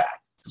just get fat.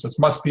 So it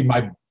must be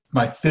my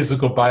my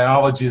physical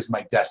biology is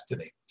my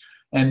destiny.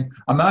 And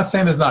I'm not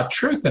saying there's not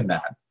truth in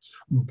that,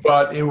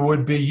 but it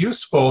would be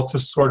useful to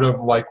sort of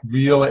like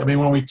really, I mean,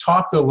 when we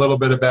talked a little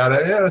bit about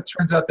it, it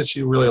turns out that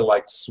she really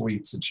likes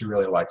sweets and she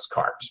really likes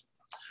carbs.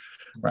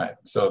 Right.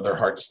 So they're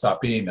hard to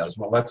stop eating those.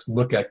 Well, let's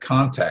look at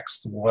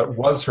context. What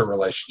was her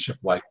relationship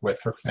like with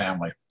her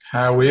family?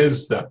 How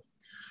is the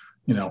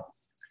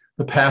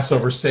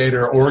Passover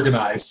Seder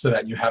organized so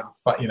that you have,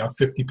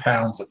 50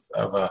 pounds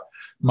of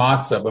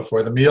matzah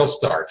before the meal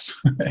starts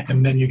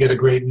and then you get a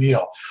great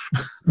meal,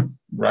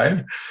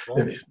 right?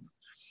 Right.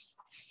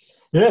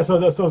 Yeah.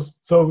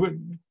 So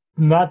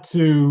not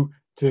to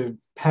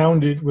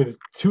pound it with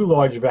too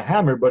large of a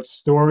hammer, but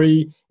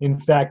story in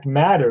fact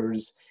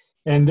matters.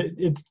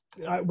 And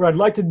what I'd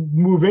like to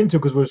move into,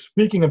 because we're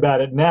speaking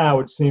about it now,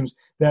 it seems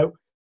that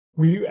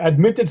we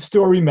admit that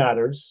story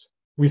matters.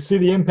 We see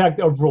the impact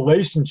of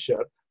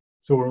relationship.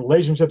 So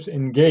relationships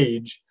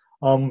engage.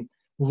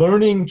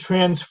 Learning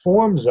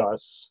transforms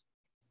us,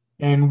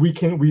 and we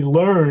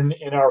learn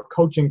in our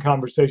coaching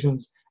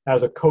conversations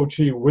as a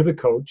coachee with a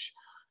coach.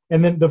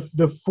 And then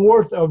the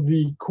fourth of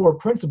the core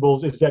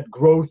principles is that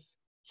growth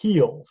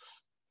heals.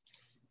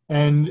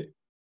 And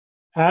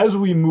as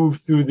we move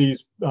through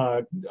these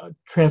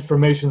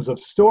transformations of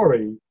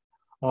story,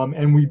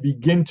 and we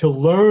begin to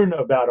learn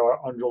about our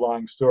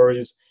underlying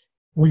stories,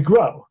 we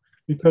grow.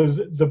 Because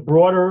the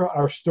broader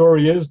our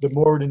story is, the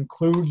more it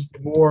includes,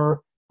 the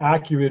more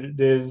accurate it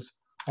is,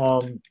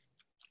 the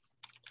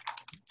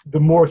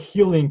more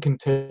healing can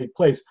take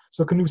place.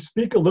 So can you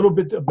speak a little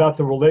bit about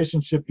the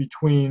relationship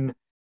between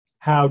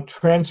how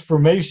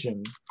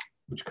transformation,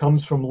 which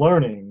comes from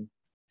learning,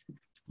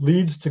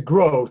 leads to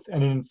growth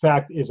and in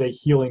fact is a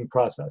healing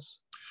process?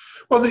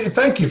 Well,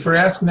 thank you for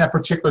asking that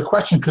particular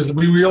question, because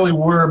we really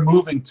were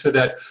moving to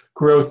that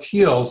growth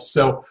heals.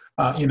 So,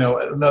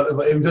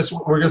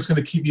 we're just going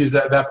to keep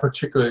using that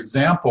particular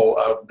example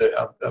of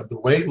the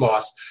weight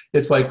loss.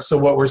 It's like, so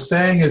what we're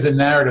saying is in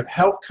narrative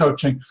health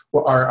coaching,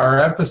 our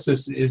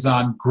emphasis is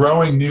on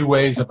growing new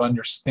ways of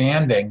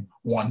understanding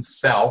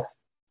oneself.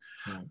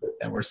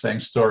 And we're saying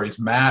stories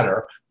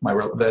matter.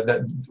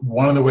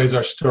 One of the ways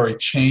our story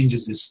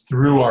changes is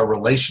through our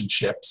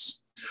relationships.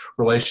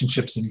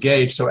 Relationships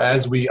engage. So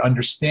as we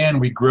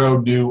understand, we grow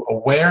new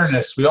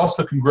awareness. We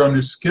also can grow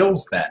new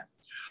skills then.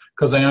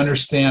 Because I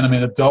understand,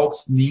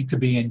 adults need to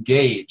be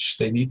engaged.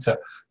 They need to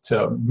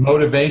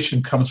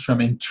motivation comes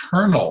from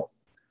internal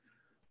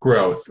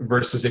growth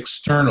versus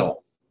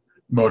external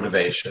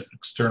motivation.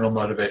 External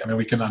motivation,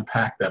 we can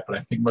unpack that, but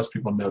I think most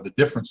people know the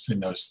difference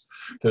between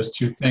those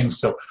two things.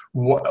 So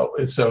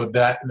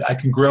that I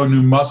can grow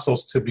new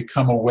muscles to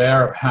become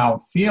aware of how I'm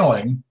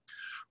feeling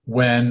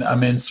when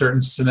I'm in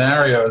certain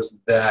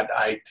scenarios that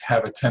I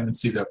have a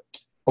tendency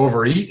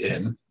overeat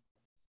in.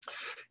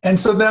 And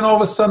so then all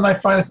of a sudden I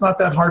find it's not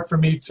that hard for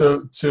me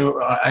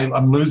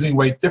I'm losing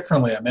weight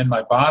differently. I'm in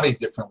my body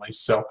differently.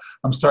 So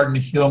I'm starting to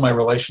heal my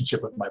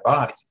relationship with my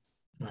body.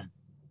 Right.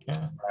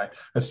 Yeah. Right.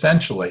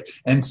 Essentially.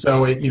 And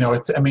so, in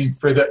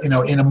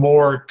a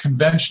more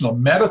conventional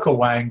medical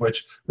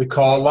language, we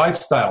call it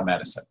lifestyle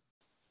medicine.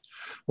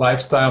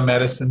 Lifestyle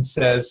medicine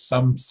says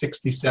some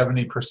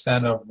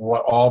 60-70% of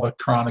what all the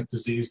chronic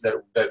disease that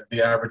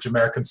the average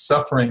American's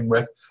suffering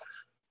with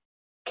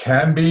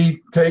can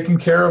be taken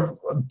care of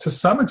to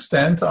some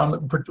extent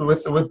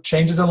with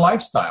changes in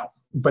lifestyle.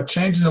 But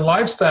changes in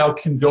lifestyle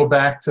can go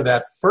back to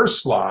that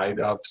first slide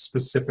of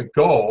specific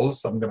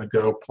goals. I'm going to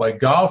go play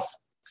golf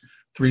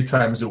 3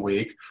 times a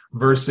week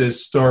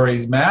versus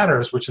stories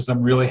matters, which is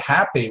I'm really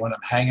happy when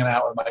I'm hanging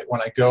out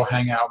when I go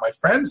hang out with my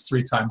friends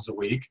 3 times a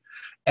week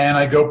and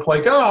I go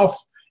play golf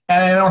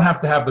and I don't have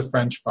to have the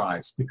French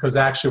fries, because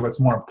actually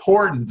what's more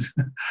important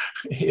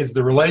is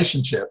the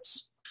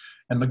relationships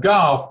and the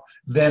golf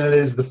than it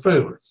is the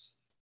food.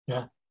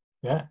 Yeah.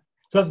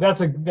 So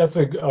that's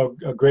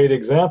a great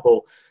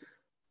example.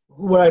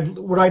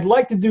 What I'd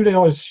like to do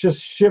now is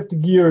just shift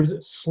gears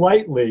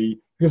slightly,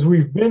 because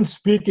we've been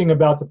speaking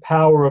about the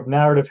power of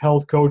narrative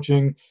health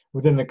coaching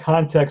within the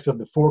context of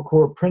the 4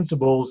 core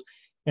principles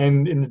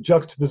and in the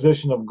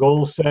juxtaposition of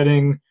goal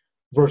setting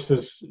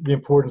versus the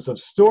importance of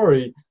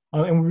story.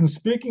 And we've been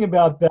speaking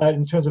about that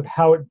in terms of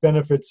how it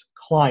benefits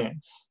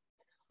clients.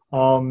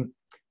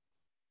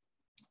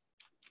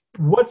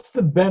 What's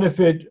the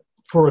benefit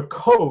for a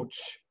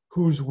coach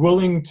who's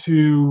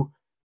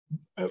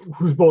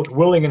both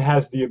willing and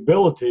has the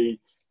ability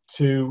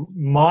to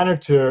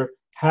monitor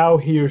how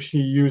he or she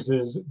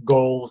uses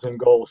goals and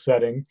goal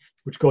setting,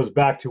 which goes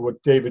back to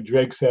what David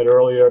Drake said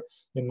earlier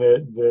in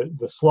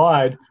the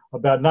slide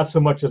about not so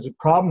much as a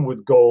problem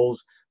with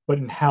goals, but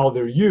in how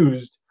they're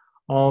used,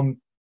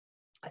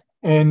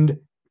 and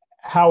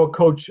how a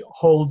coach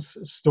holds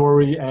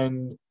story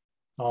and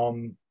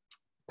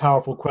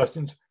powerful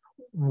questions.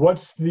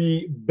 What's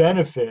the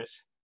benefit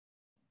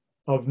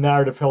of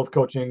narrative health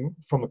coaching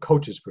from a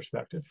coach's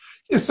perspective?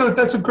 Yeah, so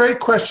that's a great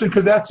question,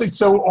 because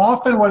so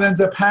often what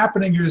ends up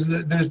happening is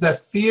that there's that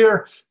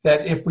fear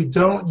that if we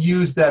don't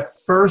use that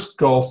first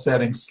goal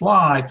setting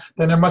slide,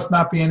 then there must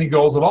not be any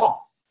goals at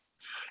all.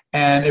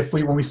 And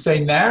when we say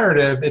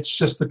narrative, it's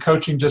just the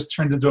coaching just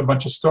turned into a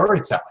bunch of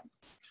storytelling,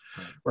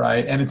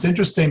 right? And it's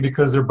interesting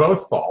because they're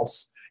both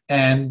false,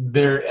 and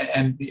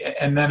then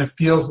it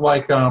feels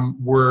like there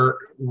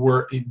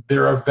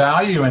are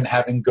value in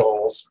having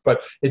goals,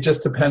 but it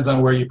just depends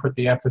on where you put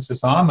the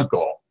emphasis on the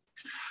goal,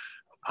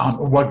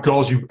 what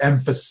goals you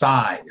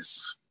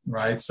emphasize.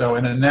 Right. So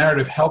in a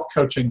narrative health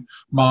coaching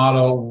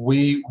model,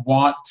 we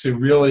want to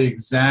really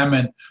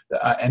examine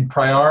and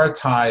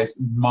prioritize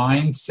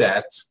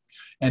mindset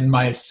and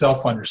my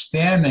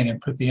self-understanding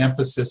and put the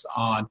emphasis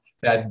on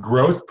that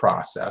growth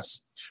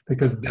process,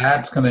 because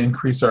that's going to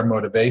increase our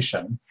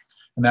motivation.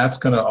 And that's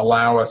going to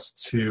allow us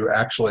to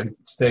actually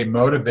stay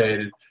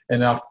motivated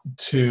enough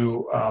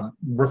to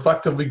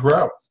reflectively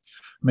grow.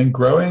 I mean,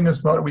 growing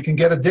is, we can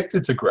get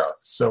addicted to growth.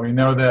 So we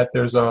know that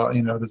there's a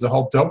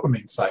whole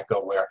dopamine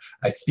cycle where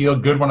I feel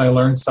good when I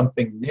learn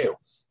something new.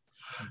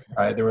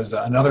 Right? There was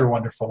another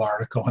wonderful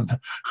article in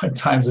the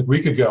Times a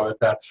week ago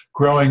about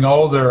growing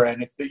older,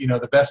 and if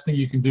the best thing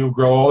you can do to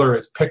grow older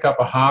is pick up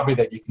a hobby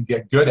that you can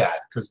get good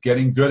at, because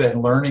getting good at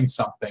learning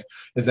something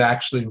is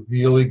actually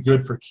really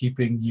good for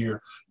keeping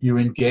you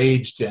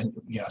engaged. And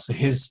so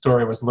his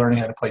story was learning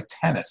how to play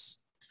tennis.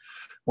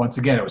 Once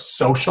again, it was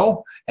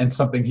social and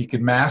something he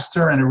could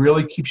master, and it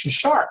really keeps you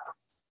sharp.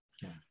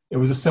 It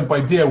was a simple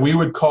idea. We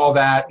would call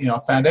that,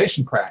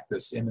 foundation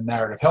practice in the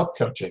narrative health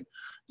coaching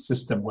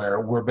system,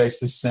 where we're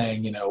basically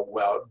saying, you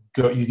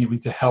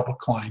need to help a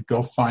client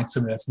go find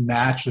something that's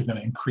naturally going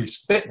to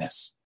increase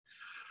fitness.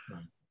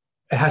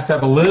 It has to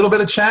have a little bit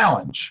of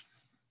challenge.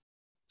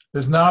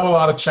 There's not a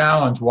lot of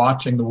challenge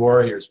watching the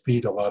Warriors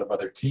beat a lot of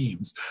other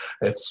teams.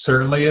 It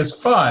certainly is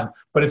fun,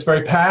 but it's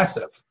very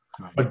passive.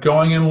 But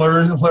going and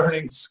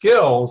learning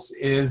skills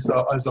is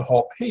a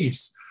whole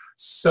piece.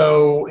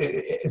 So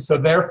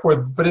therefore,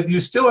 but if you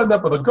still end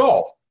up with a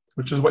goal,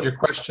 which is what your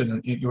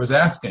question was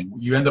asking,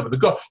 you end up with a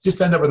goal. You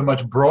just end up with a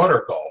much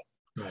broader goal.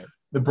 Right.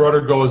 The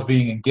broader goal is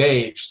being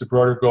engaged. The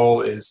broader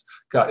goal it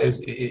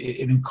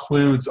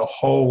includes a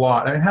whole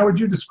lot. I mean, how would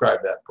you describe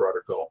that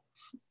broader goal?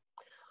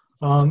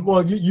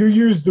 Well, you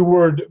used the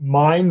word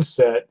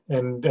mindset,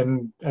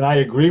 and I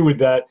agree with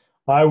that.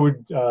 I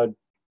would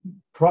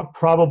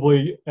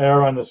probably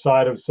err on the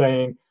side of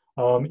saying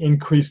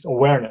increased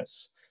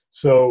awareness.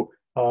 So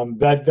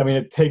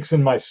it takes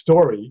in my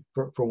story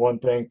for one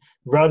thing,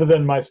 rather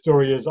than my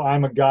story is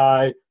I'm a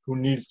guy who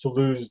needs to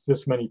lose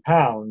this many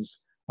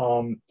pounds.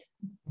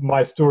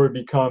 My story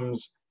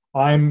becomes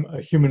I'm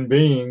a human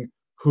being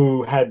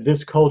who had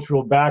this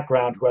cultural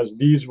background, who has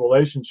these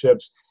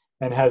relationships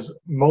and has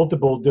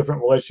multiple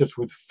different relationships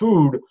with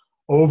food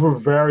over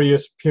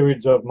various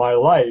periods of my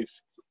life.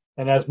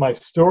 And as my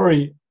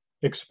story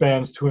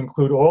expands to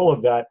include all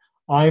of that,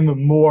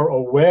 I'm more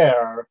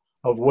aware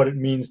of what it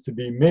means to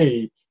be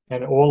me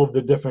and all of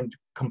the different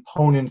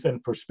components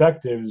and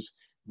perspectives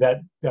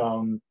that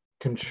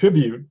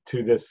contribute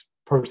to this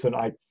person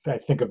I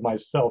think of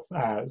myself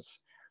as.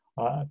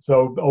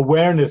 So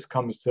awareness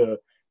comes to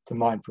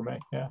mind for me.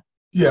 Yeah.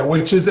 Yeah,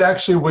 which is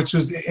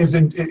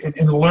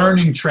in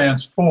learning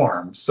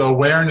transforms. So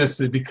awareness,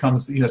 it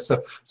becomes,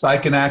 so I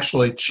can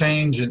actually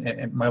change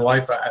in my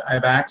life. I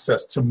have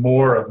access to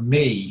more of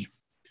me,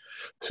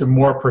 to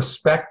more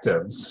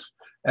perspectives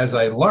as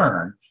I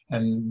learn,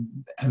 and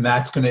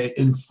that's going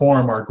to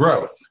inform our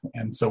growth.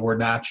 And so we're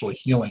naturally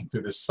healing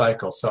through this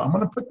cycle. So I'm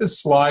going to put this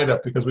slide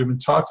up because we've been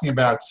talking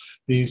about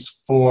these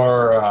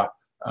four.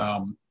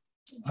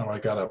 I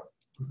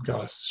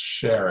gotta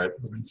share it.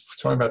 We've been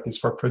talking about these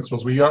four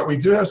principles. We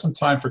do have some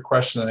time for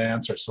question and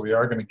answer, so we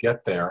are going to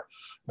get there.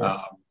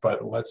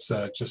 But let's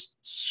just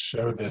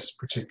show this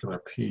particular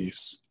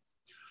piece.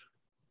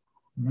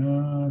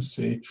 Let's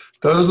see.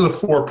 Those are the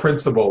four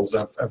principles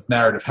of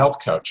narrative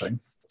health coaching.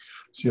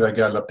 See if I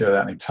got it up there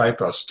without any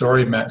typos.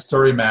 Story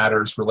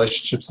matters,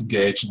 relationships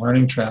engage,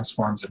 learning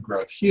transforms, and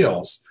growth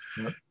heals.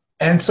 Yep.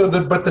 And so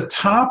the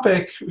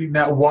topic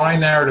now, why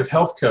narrative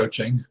health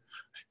coaching?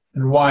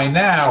 And why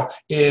now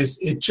is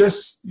it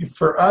just,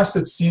 for us,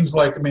 it seems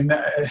like,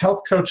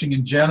 health coaching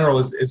in general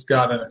is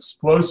got an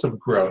explosive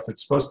growth.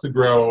 It's supposed to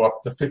grow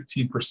up to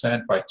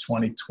 15% by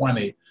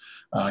 2020,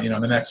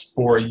 in the next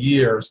 4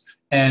 years.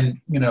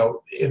 And,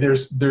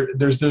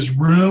 there's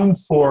room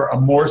for a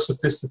more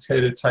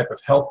sophisticated type of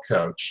health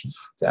coach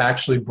to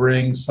actually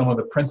bring some of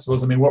the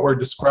principles. What we're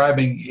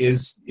describing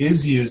is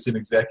used in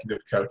executive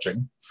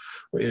coaching.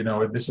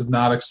 This is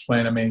not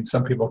explained.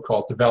 Some people call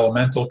it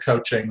developmental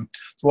coaching.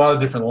 There's a lot of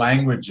different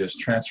languages,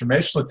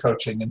 transformational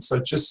coaching. And so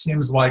it just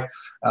seems like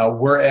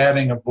we're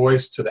adding a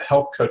voice to the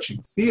health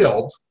coaching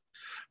field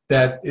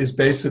that is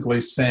basically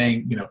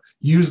saying,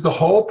 use the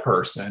whole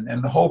person.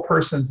 And the whole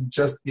person's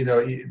just,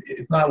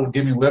 it's not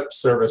giving lip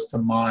service to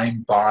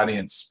mind, body,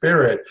 and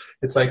spirit.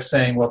 It's like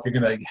saying, well, if you're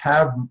going to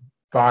have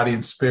body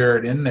and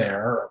spirit in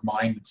there, or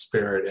mind and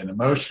spirit and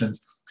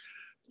emotions,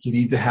 you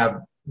need to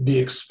have the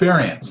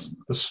experience,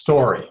 the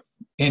story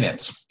in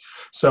it.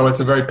 So it's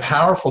a very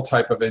powerful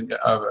type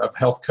of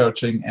health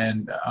coaching,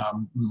 and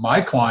my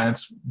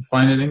clients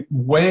find it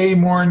way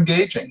more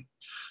engaging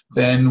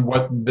than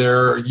what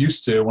they're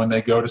used to when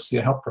they go to see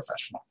a health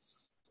professional.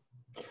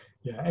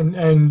 Yeah,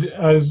 and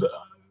as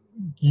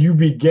you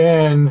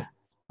began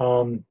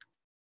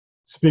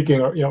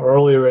speaking,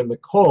 earlier in the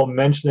call,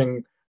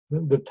 mentioning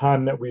the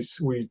time that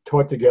we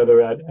taught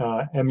together at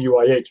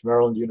MUIH,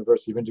 Maryland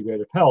University of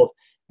Integrative Health,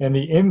 and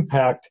the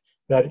impact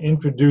that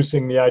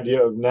introducing the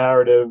idea of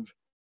narrative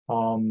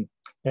um,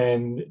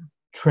 and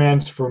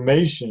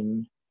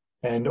transformation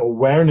and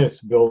awareness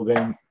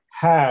building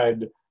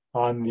had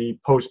on the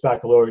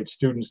post-baccalaureate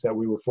students that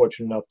we were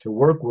fortunate enough to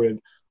work with.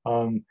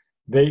 Um,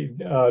 they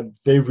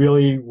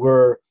really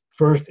were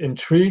first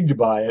intrigued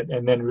by it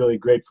and then really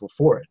grateful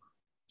for it.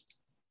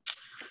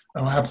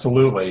 Oh,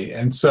 absolutely.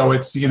 And so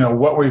it's,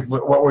 what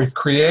we've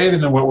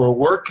created and what we're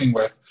working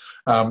with,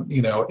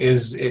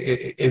 is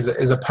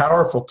a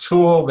powerful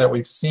tool that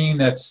we've seen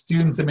that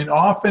students, I mean,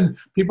 often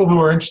people who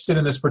are interested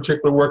in this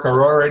particular work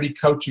are already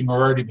coaching,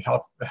 or already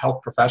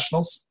health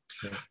professionals,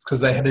 because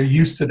they're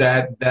used to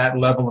that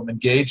level of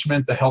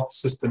engagement. The health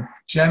system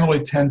generally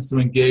tends to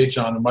engage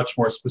on a much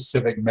more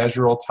specific,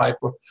 measurable type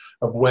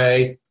of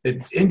way.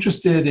 It's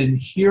interested in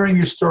hearing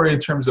your story in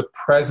terms of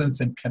presence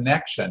and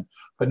connection,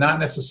 but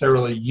not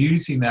necessarily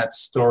using that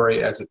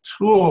story as a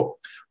tool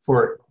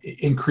for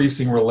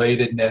increasing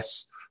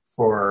relatedness,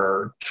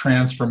 for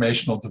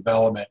transformational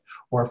development,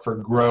 or for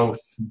growth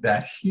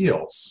that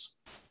heals.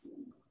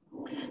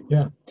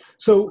 Yeah.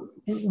 So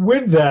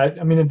with that,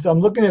 I mean, I'm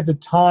looking at the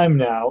time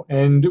now,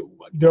 and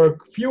there are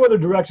a few other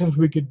directions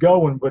we could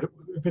go in, but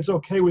if it's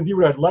okay with you,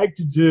 what I'd like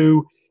to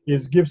do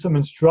is give some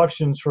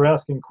instructions for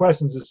asking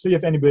questions to see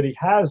if anybody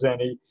has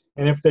any,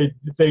 and if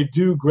they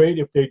do, great.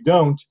 If they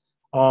don't,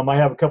 I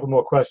have a couple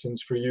more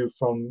questions for you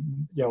from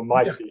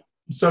my seat.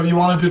 So you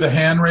want to do the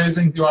hand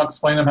raising? Do you want to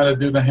explain them how to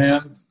do the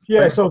hand?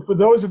 Yeah. So for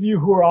those of you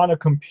who are on a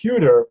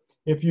computer,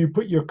 if you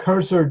put your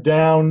cursor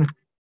down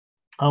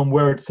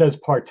where it says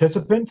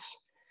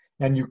participants,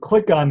 and you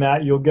click on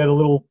that, you'll get a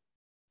little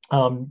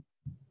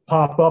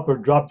pop-up or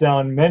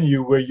drop-down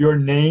menu where your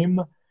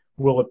name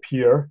will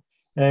appear.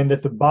 And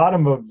at the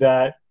bottom of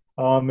that,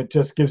 it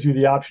just gives you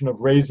the option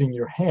of raising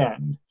your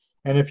hand.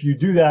 And if you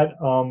do that,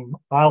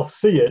 I'll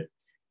see it,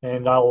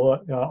 and I'll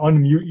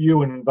unmute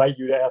you and invite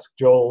you to ask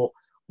Joel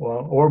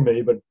or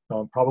me, but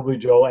probably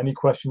Joel, any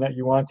question that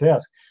you want to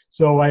ask.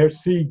 So I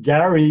see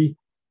Gary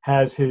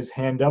has his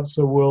hand up,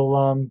 so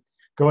we'll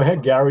go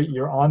ahead, Gary,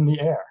 you're on the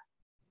air.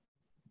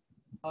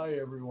 Hi,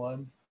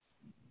 everyone.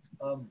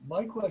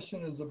 My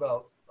question is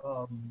about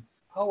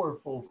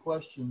powerful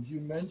questions.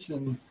 You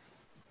mentioned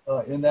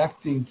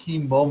enacting key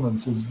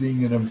moments as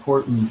being an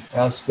important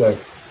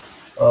aspect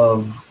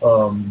of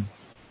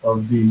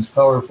these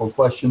powerful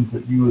questions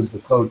that you as the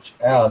coach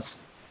ask.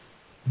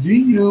 Do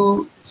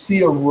you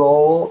see a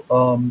role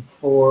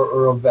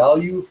or a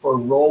value for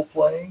role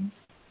playing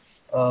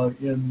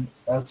in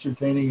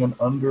ascertaining an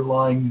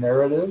underlying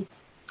narrative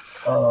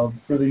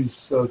for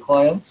these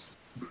clients?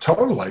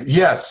 Totally.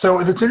 Yes. So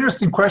it's an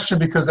interesting question,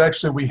 because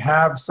actually we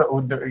have,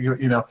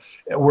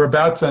 we're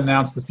about to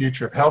announce the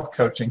Future of Health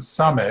Coaching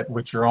Summit,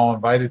 which you're all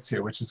invited to,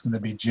 which is going to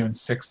be June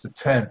 6th to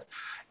 10th.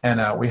 And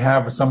we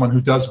have someone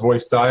who does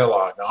voice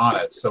dialogue on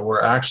it. So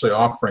we're actually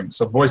offering,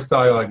 so voice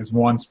dialogue is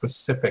one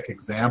specific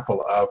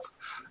example of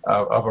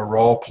a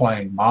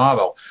role-playing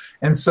model.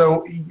 And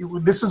so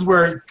this is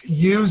where,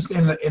 used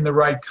in the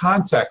right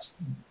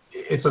context,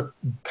 it's a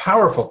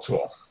powerful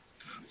tool.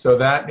 So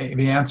that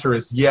the answer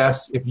is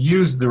yes, if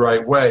used the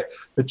right way.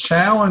 The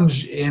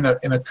challenge in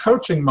a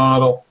coaching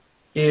model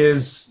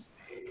is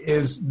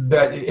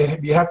that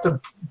you have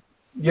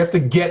to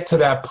get to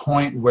that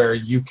point where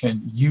you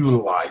can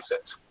utilize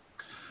it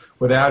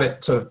without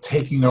it sort of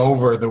taking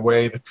over the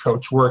way the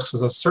coach works.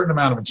 There's a certain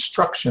amount of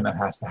instruction that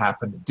has to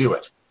happen to do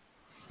it.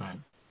 Right.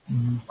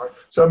 Mm-hmm.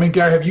 So, I mean,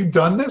 Gary, have you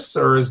done this,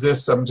 or is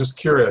this? I'm just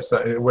curious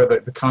whether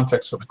the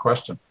context for the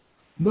question.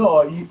 No,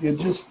 it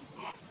just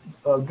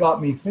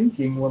got me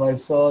thinking when I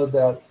saw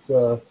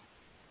that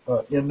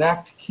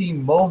enact key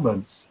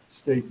moments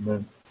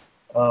statement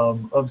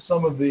of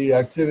some of the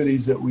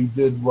activities that we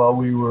did while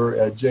we were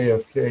at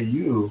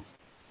JFKU,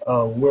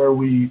 where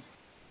we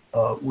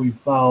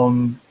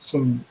found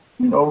some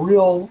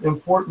real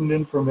important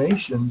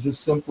information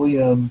just simply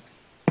in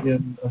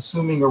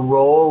assuming a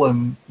role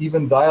and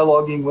even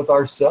dialoguing with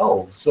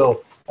ourselves.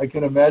 So I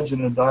can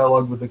imagine a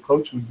dialogue with a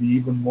coach would be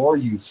even more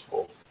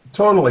useful.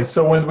 Totally.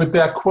 So with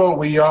that quote,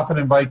 we often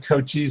invite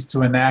coachees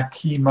to enact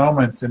key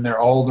moments in their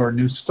old or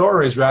new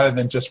stories rather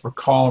than just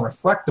recall and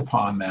reflect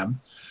upon them,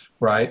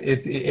 right?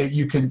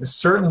 You can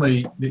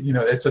certainly,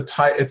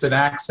 it's an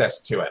access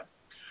to it.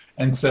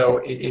 And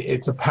so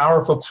it's a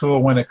powerful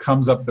tool when it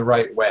comes up the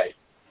right way,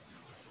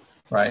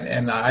 right?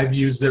 And I've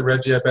used it,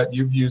 Reggie, I bet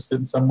you've used it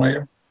in some way.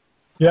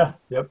 Yeah,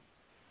 yep.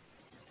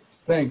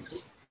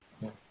 Thanks.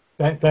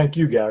 Thank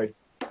you, Gary.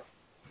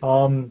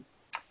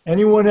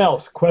 Anyone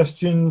else?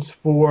 Questions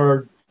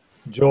for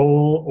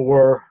Joel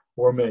or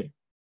me?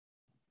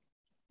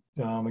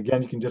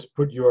 Again, you can just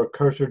put your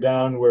cursor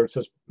down where it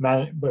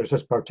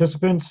says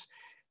participants,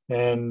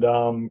 and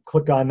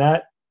click on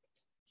that,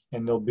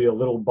 and there'll be a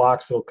little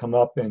box that'll come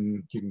up,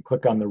 and you can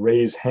click on the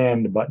raise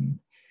hand button.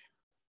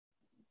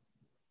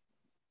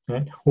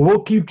 Right. Well,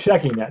 we'll keep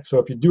checking that. So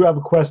if you do have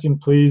a question,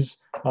 please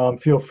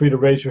feel free to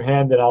raise your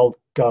hand, and I'll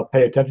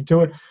pay attention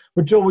to it.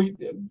 But Joe,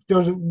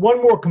 there's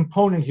one more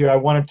component here I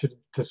wanted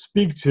to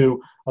speak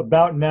to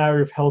about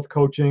narrative health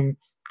coaching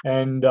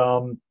and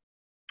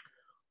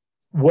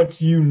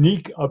what's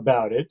unique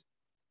about it.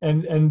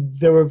 And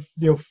there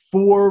are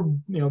four,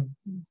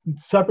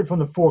 separate from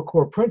the four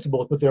core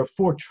principles, but there are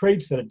four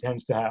traits that it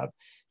tends to have.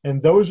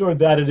 And those are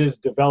that it is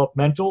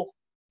developmental,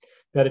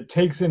 that it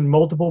takes in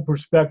multiple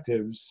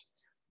perspectives,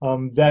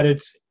 that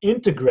it's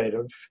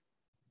integrative,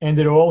 and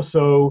it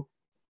also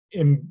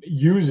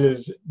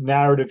uses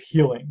narrative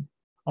healing.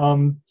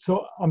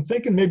 So I'm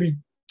thinking maybe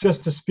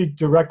just to speak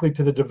directly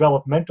to the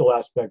developmental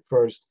aspect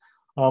first,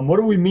 what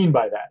do we mean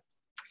by that?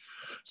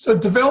 So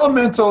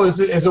developmental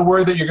is a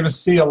word that you're going to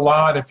see a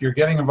lot if you're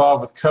getting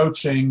involved with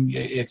coaching.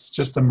 It's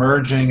just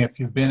emerging. If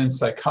you've been in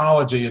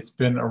psychology, it's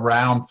been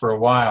around for a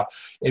while.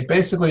 It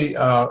basically,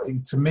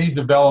 to me,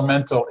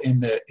 developmental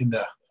in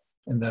the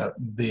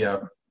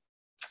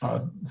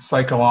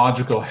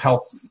psychological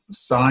health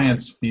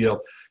science field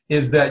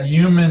is that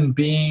human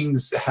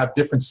beings have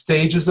different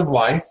stages of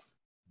life.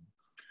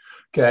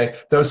 Okay,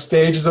 those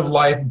stages of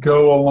life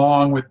go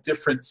along with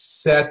different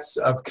sets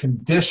of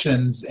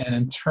conditions, and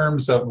in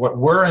terms of what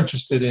we're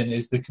interested in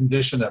is the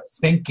condition of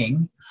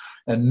thinking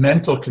and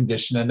mental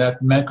condition, and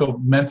that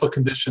mental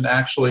condition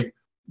actually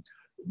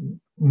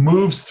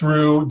moves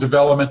through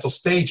developmental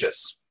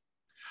stages.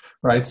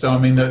 Right, so I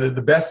mean,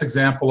 the best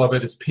example of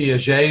it is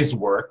Piaget's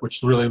work,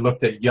 which really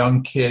looked at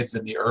young kids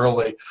in the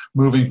early,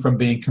 moving from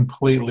being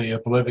completely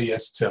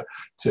oblivious to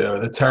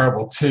the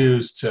terrible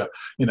twos to,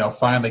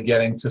 finally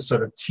getting to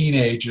sort of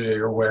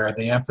teenager, where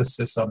the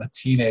emphasis on the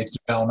teenage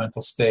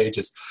developmental stage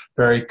is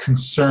very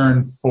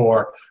concerned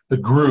for the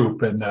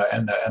group and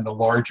the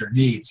larger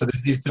needs. So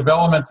there's these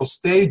developmental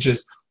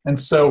stages, and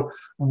so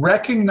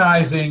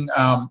recognizing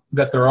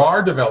that there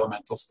are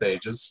developmental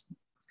stages.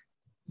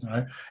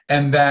 Right?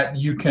 And that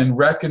you can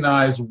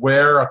recognize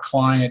where a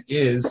client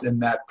is in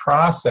that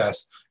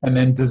process and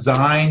then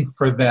design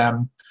for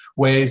them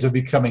ways of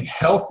becoming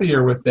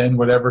healthier within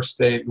whatever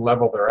state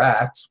level they're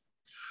at.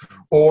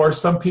 Or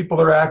some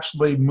people are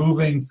actually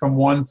moving from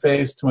one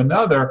phase to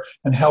another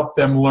and help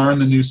them learn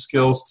the new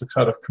skills to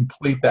kind of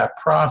complete that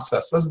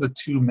process. Those are the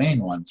two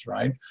main ones,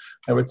 right?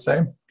 I would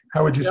say.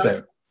 How would you say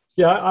it?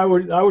 Yeah, I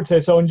would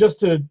say so. And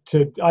just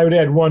I would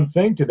add one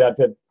thing to that,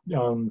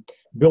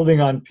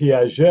 building on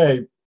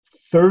Piaget,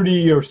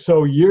 30 or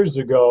so years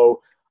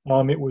ago,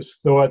 it was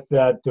thought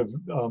that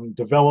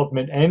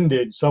development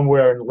ended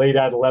somewhere in late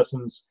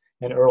adolescence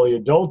and early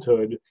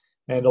adulthood,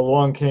 and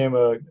along came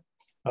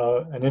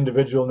an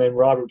individual named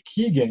Robert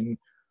Keegan,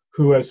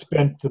 who has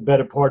spent the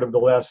better part of the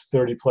last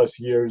 30 plus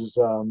years,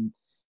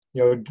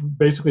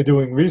 basically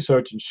doing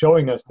research and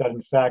showing us that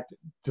in fact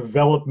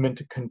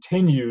development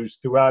continues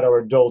throughout our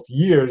adult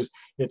years.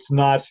 It's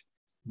not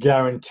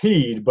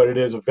guaranteed, but it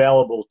is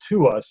available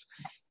to us,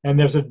 and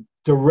there's a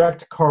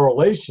direct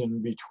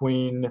correlation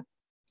between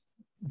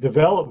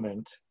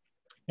development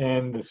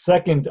and the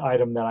second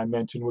item that I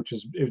mentioned, which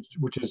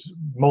is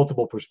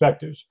multiple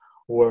perspectives,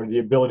 or the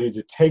ability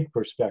to take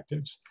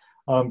perspectives.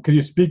 Could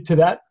you speak to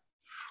that?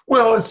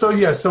 Well, so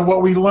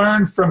what we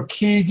learned from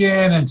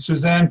Keegan and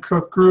Suzanne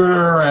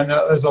Cook-Gruder, and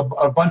there's a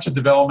bunch of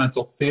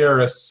developmental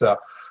theorists,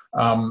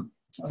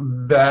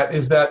 that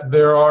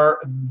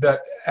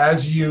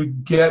as you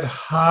get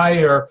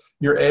higher,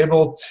 you're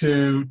able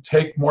to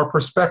take more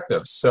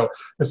perspectives. So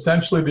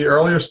essentially the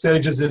earlier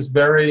stages is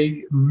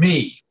very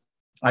me.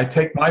 I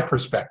take my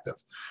perspective.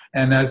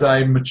 And as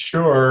I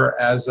mature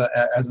as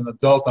an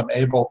adult, I'm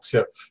able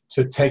to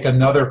take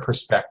another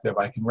perspective.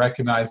 I can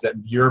recognize that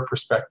your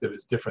perspective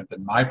is different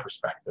than my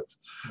perspective,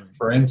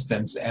 for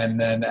instance. And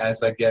then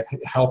as I get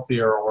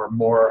healthier or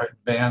more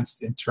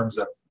advanced in terms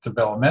of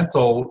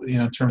developmental,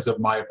 in terms of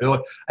my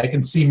ability, I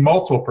can see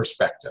multiple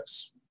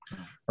perspectives.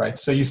 Right,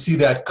 so you see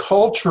that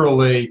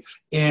culturally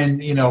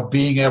in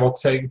being able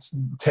to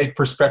take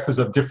perspectives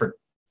of different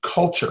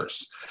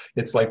cultures.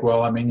 It's like,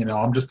 well, I mean,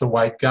 I'm just a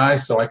white guy,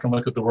 so I can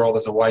look at the world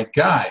as a white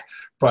guy.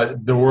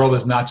 But the world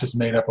is not just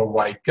made up of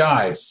white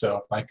guys. So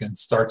if I can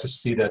start to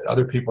see that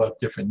other people have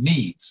different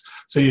needs.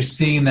 So you're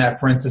seeing that,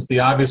 for instance,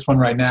 the obvious one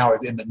right now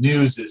in the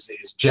news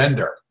is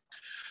gender.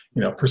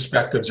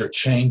 Perspectives are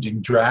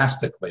changing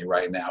drastically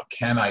right now.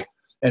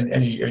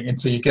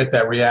 And so you get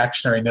that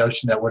reactionary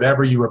notion that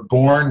whatever you were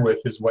born with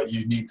is what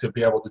you need to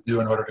be able to do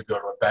in order to go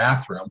to a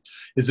bathroom,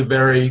 is a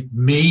very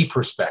me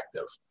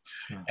perspective.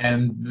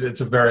 And it's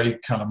a very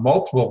kind of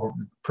multiple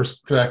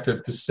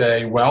perspective to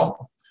say,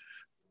 well,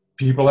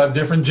 people have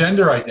different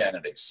gender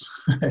identities.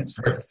 It's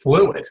very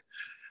fluid,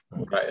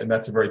 right? And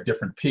that's a very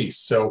different piece.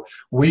 So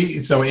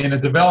in a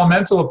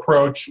developmental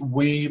approach,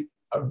 we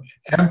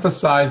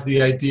emphasize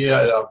the idea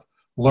of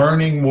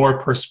learning more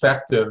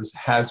perspectives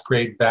has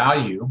great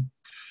value.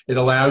 It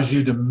allows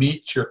you to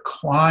meet your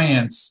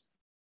clients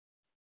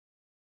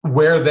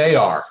where they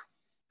are,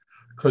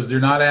 because they're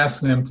not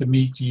asking them to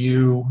meet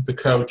you, the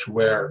coach,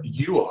 where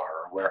you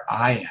are, or where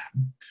I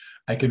am.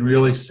 I can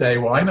really say,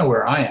 well, I know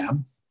where I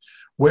am.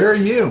 Where are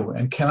you?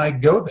 And can I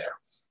go there?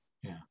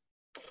 Yeah.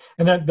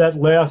 And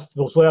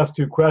those last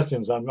two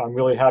questions, I'm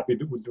really happy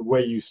with the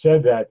way you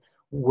said that.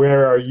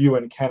 Where are you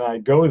and can I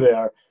go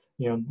there?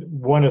 You know,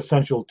 one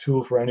essential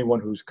tool for anyone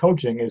who's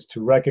coaching is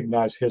to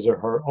recognize his or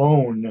her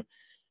own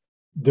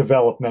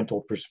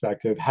developmental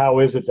perspective. How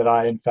is it that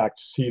I, in fact,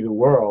 see the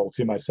world,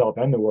 see myself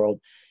and the world?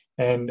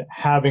 And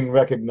having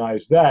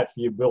recognized that,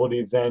 the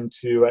ability then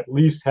to at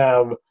least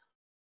have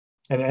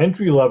an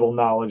entry-level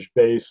knowledge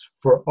base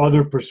for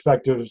other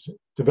perspectives,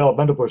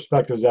 developmental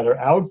perspectives that are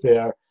out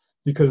there,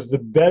 because the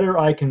better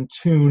I can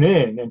tune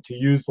in, and to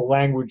use the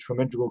language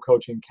from Integral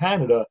Coaching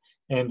Canada,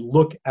 and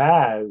look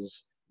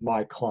as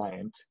my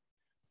client,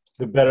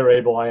 the better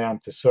able I am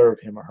to serve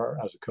him or her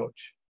as a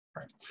coach.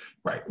 Right,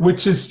 right.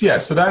 Which is, yeah.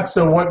 So that's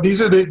what these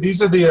are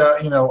the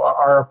you know,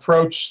 our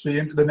approach,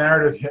 the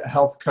narrative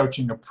health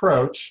coaching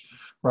approach.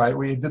 Right.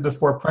 We did the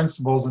 4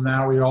 principles, and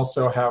now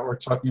we're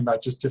talking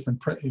about just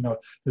different, you know,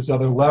 this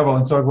other level.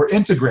 And so we're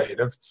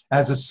integrative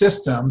as a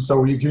system.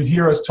 So you can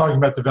hear us talking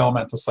about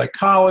developmental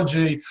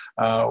psychology.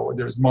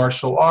 There's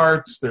martial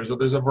arts. There's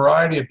a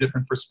variety of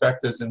different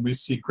perspectives, and we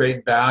see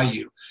great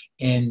value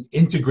in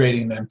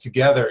integrating them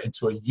together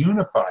into a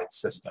unified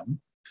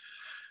system.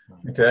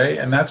 Okay,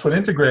 and that's what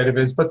integrative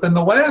is. But then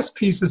the last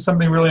piece is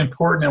something really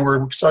important, and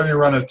we're starting to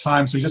run out of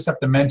time, so we just have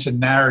to mention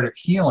narrative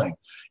healing.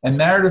 And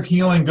narrative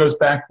healing goes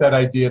back to that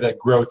idea that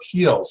growth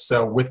heals.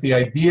 So with the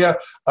idea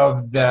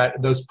of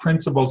those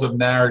principles of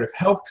narrative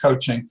health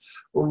coaching,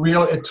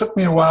 it took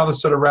me a while to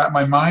sort of wrap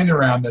my mind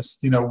around this.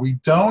 You know, we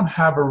don't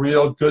have a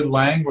real good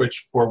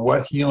language for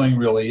what healing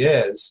really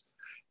is.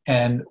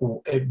 And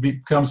it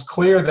becomes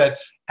clear that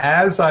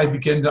as I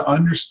begin to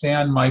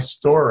understand my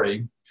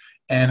story,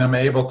 and I'm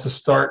able to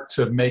start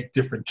to make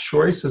different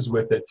choices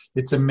with it,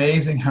 it's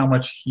amazing how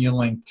much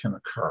healing can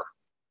occur.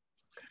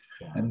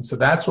 Yeah. And so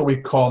that's what we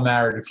call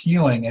narrative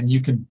healing, and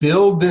you can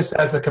build this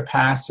as a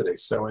capacity.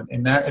 So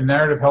in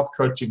narrative health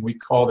coaching, we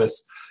call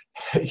this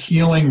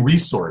healing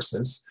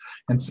resources.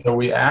 And so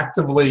we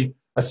actively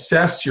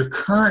assess your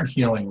current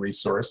healing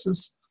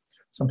resources.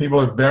 Some people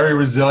are very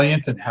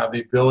resilient and have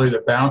the ability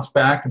to bounce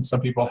back, and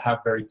some people have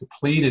very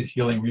depleted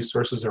healing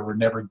resources or were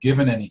never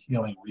given any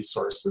healing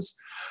resources.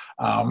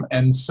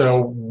 And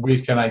so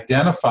we can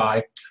identify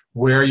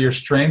where your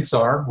strengths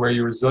are, where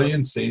your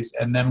resiliencies,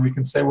 and then we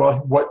can say, well,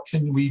 what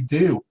can we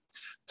do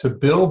to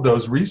build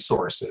those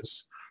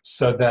resources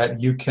so that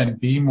you can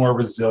be more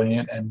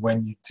resilient, and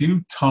when you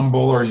do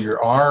tumble or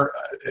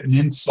an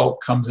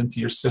insult comes into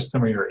your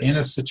system or you're in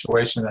a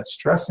situation that's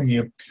stressing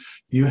you,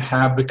 you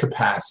have the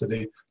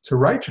capacity to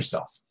right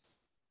yourself.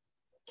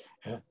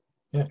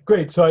 Yeah,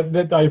 great. So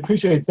I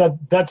appreciate that.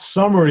 That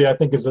summary, I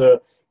think, is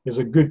a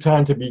good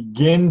time to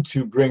begin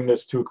to bring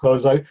this to a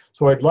close.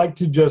 So I'd like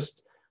to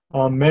just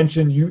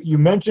mention, you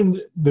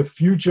mentioned the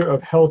Future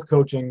of Health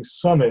Coaching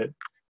Summit,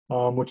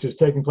 which is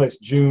taking place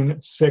June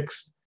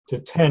 6th to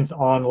 10th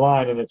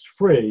online, and it's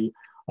free.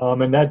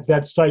 And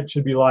that site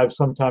should be live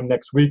sometime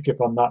next week,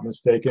 if I'm not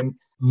mistaken.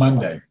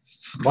 Monday.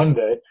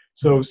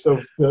 So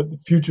the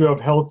Future of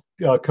Health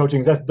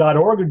Coaching, that's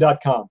 .org or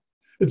 .com?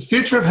 It's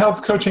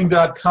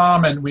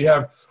futureofhealthcoaching.com, and we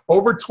have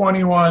over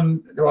 20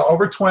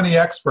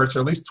 experts, or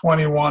at least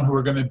 21, who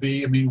are going to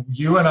be, I mean,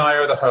 you and I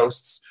are the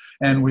hosts,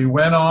 and we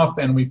went off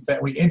and we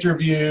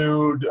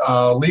interviewed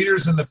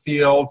leaders in the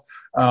field,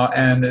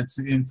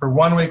 and for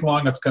 1 week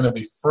long, it's going to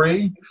be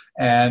free,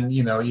 and,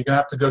 you know, you're going to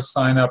have to go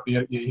sign up.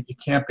 You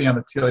can't be on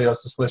the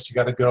teleosis list. You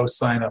got to go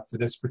sign up for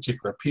this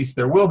particular piece.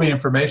 There will be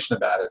information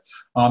about it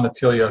on the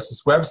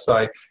teleosis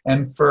website,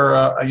 and for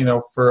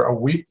a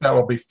week that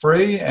will be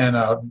free, and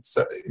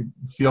so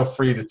feel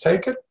free to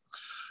take it.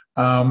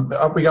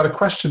 We got a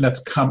question that's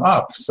come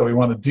up, so we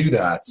want to do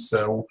that.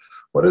 So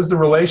what is the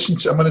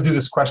relationship? I'm going to do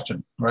this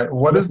question, right?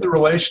 What is the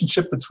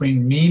relationship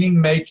between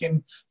meaning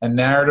making and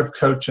narrative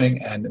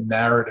coaching and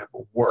narrative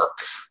work?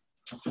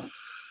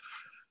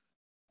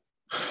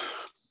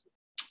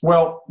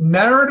 Well,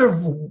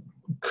 narrative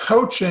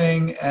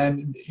coaching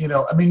and,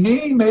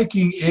 meaning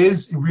making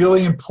is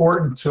really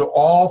important to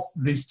all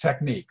these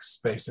techniques,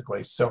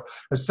 basically. So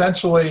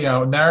essentially,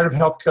 narrative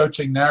health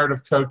coaching,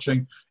 narrative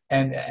coaching,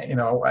 and,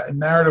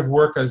 narrative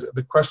work, as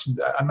the question,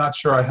 I'm not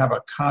sure I have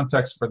a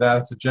context for that.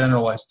 It's a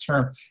generalized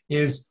term,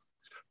 is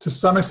to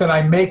some extent,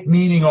 I make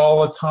meaning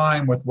all the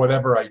time with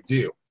whatever I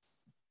do,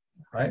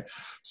 right?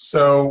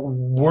 So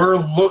we're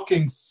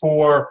looking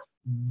for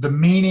the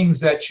meanings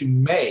that you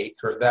make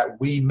or that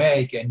we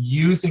make and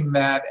using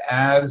that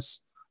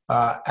as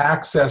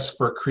access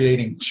for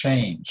creating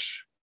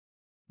change,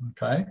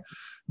 okay?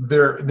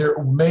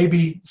 There may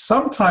be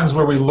sometimes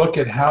where we look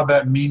at how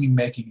that meaning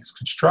making is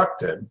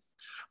constructed,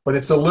 but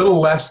it's a little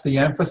less the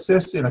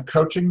emphasis in a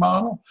coaching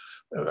model.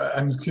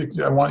 I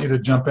want you to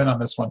jump in on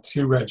this one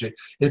too, Reggie.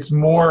 It's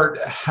more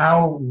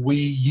how we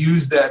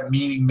use that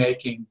meaning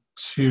making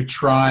to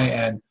try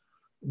and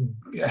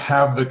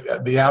have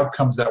the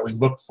outcomes that we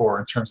look for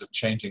in terms of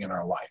changing in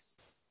our life.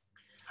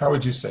 How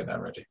would you say that,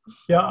 Reggie?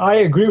 Yeah, I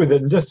agree with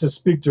it. And just to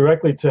speak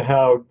directly to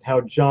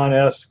how John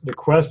asked the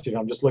question,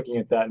 I'm just looking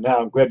at that now.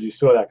 I'm glad you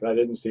saw that because I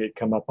didn't see it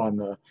come up on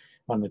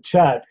the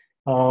chat.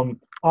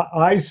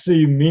 I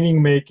see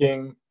meaning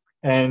making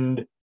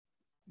and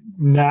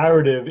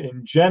narrative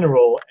in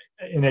general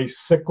in a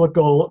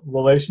cyclical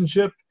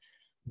relationship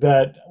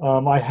that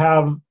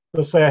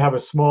let's say I have a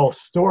small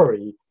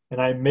story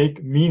and I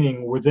make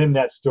meaning within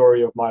that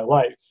story of my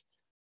life.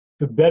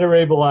 The better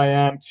able I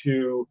am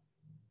to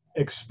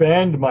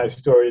expand my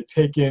story,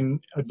 take in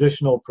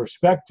additional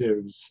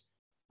perspectives.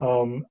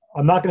 I'm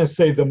not going to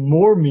say the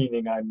more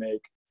meaning I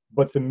make,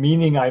 but the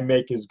meaning I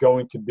make is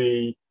going to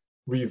be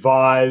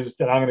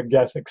revised and I'm going to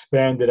guess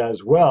expanded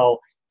as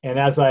well. And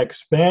as I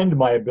expand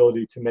my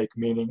ability to make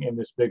meaning in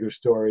this bigger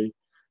story,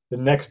 the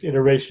next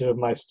iteration of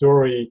my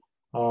story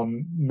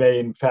may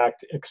in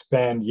fact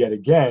expand yet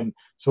again.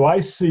 So I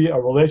see a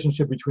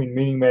relationship between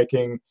meaning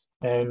making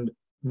and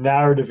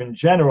narrative in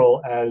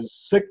general as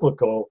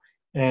cyclical.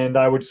 And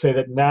I would say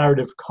that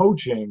narrative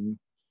coaching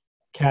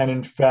can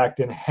in fact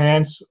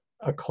enhance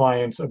a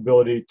client's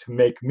ability to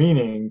make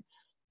meaning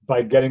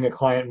by getting a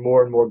client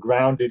more and more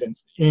grounded and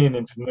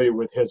familiar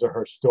with his or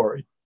her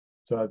story.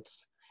 So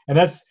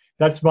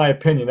that's my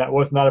opinion. That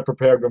was not a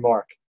prepared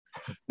remark.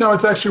 No,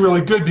 it's actually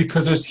really good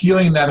because there's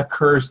healing that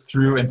occurs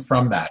through and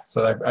from that.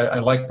 So I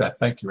like that.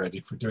 Thank you,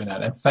 Reggie, for doing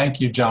that. And thank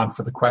you, John,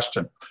 for the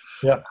question.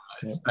 Yeah.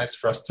 It's nice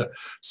for us to.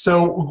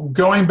 So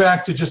going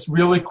back to just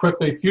really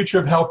quickly,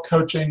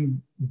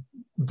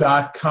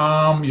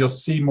 futureofhealthcoaching.com. You'll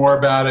see more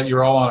about it.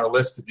 You're all on our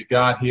list if you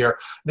got here.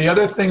 The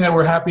other thing that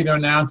we're happy to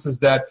announce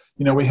is that,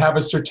 we have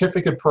a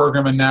certificate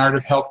program in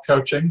narrative health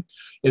coaching.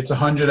 It's a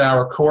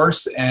 100-hour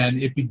course, and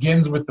it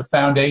begins with the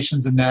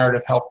foundations of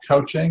narrative health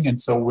coaching. And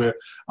so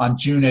on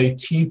June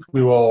 18th,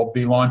 we will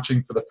be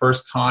launching for the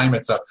first time.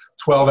 It's a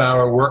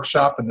 12-hour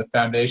workshop in the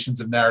foundations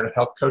of narrative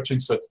health coaching.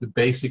 So it's the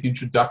basic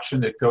introduction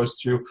that goes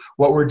through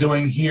what we're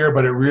doing here,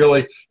 but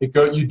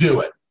you do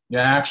it. You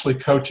actually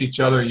coach each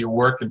other. You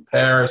work in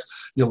pairs.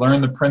 You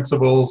learn the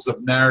principles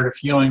of narrative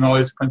healing, all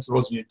these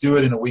principles, and you do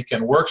it in a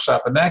weekend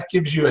workshop. And that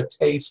gives you a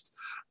taste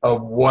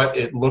of what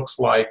it looks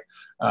like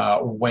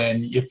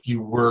if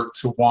you were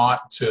to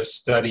want to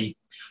study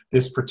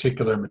this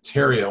particular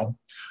material,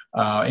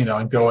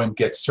 and go and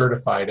get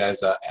certified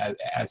as a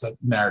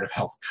narrative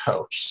health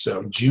coach.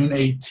 So June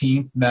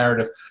 18th,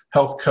 narrative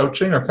health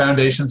coaching, or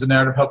foundations of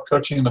narrative health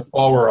coaching. In the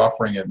fall, we're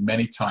offering it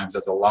many times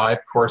as a live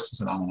course, as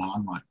an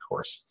online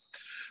course.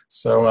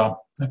 So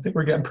I think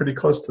we're getting pretty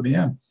close to the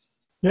end.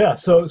 Yeah,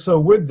 so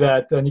with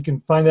that, and you can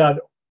find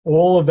out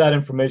all of that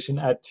information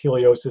at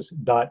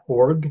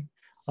teleosis.org.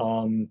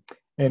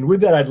 And with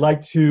that, I'd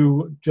like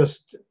to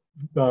just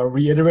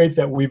reiterate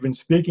that we've been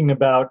speaking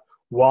about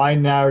why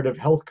narrative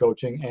health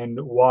coaching and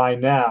why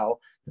now,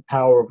 the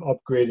power of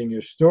upgrading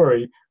your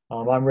story.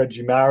 I'm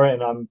Reggie Marra,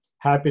 and I'm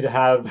happy to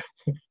have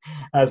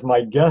as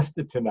my guest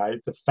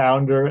tonight the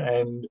founder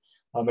and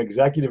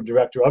executive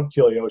director of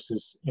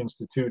Teleosis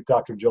Institute,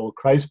 Dr. Joel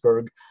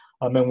Kreisberg.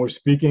 And we're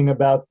speaking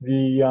about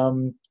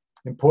the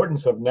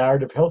importance of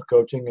narrative health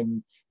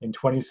coaching in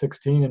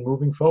 2016 and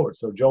moving forward.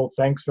 So Joel,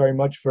 thanks very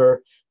much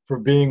for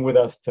being with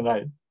us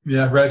tonight.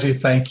 Yeah, Reggie,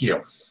 thank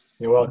you.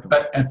 You're welcome.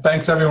 And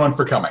thanks everyone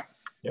for coming.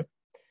 Yep.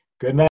 Good night.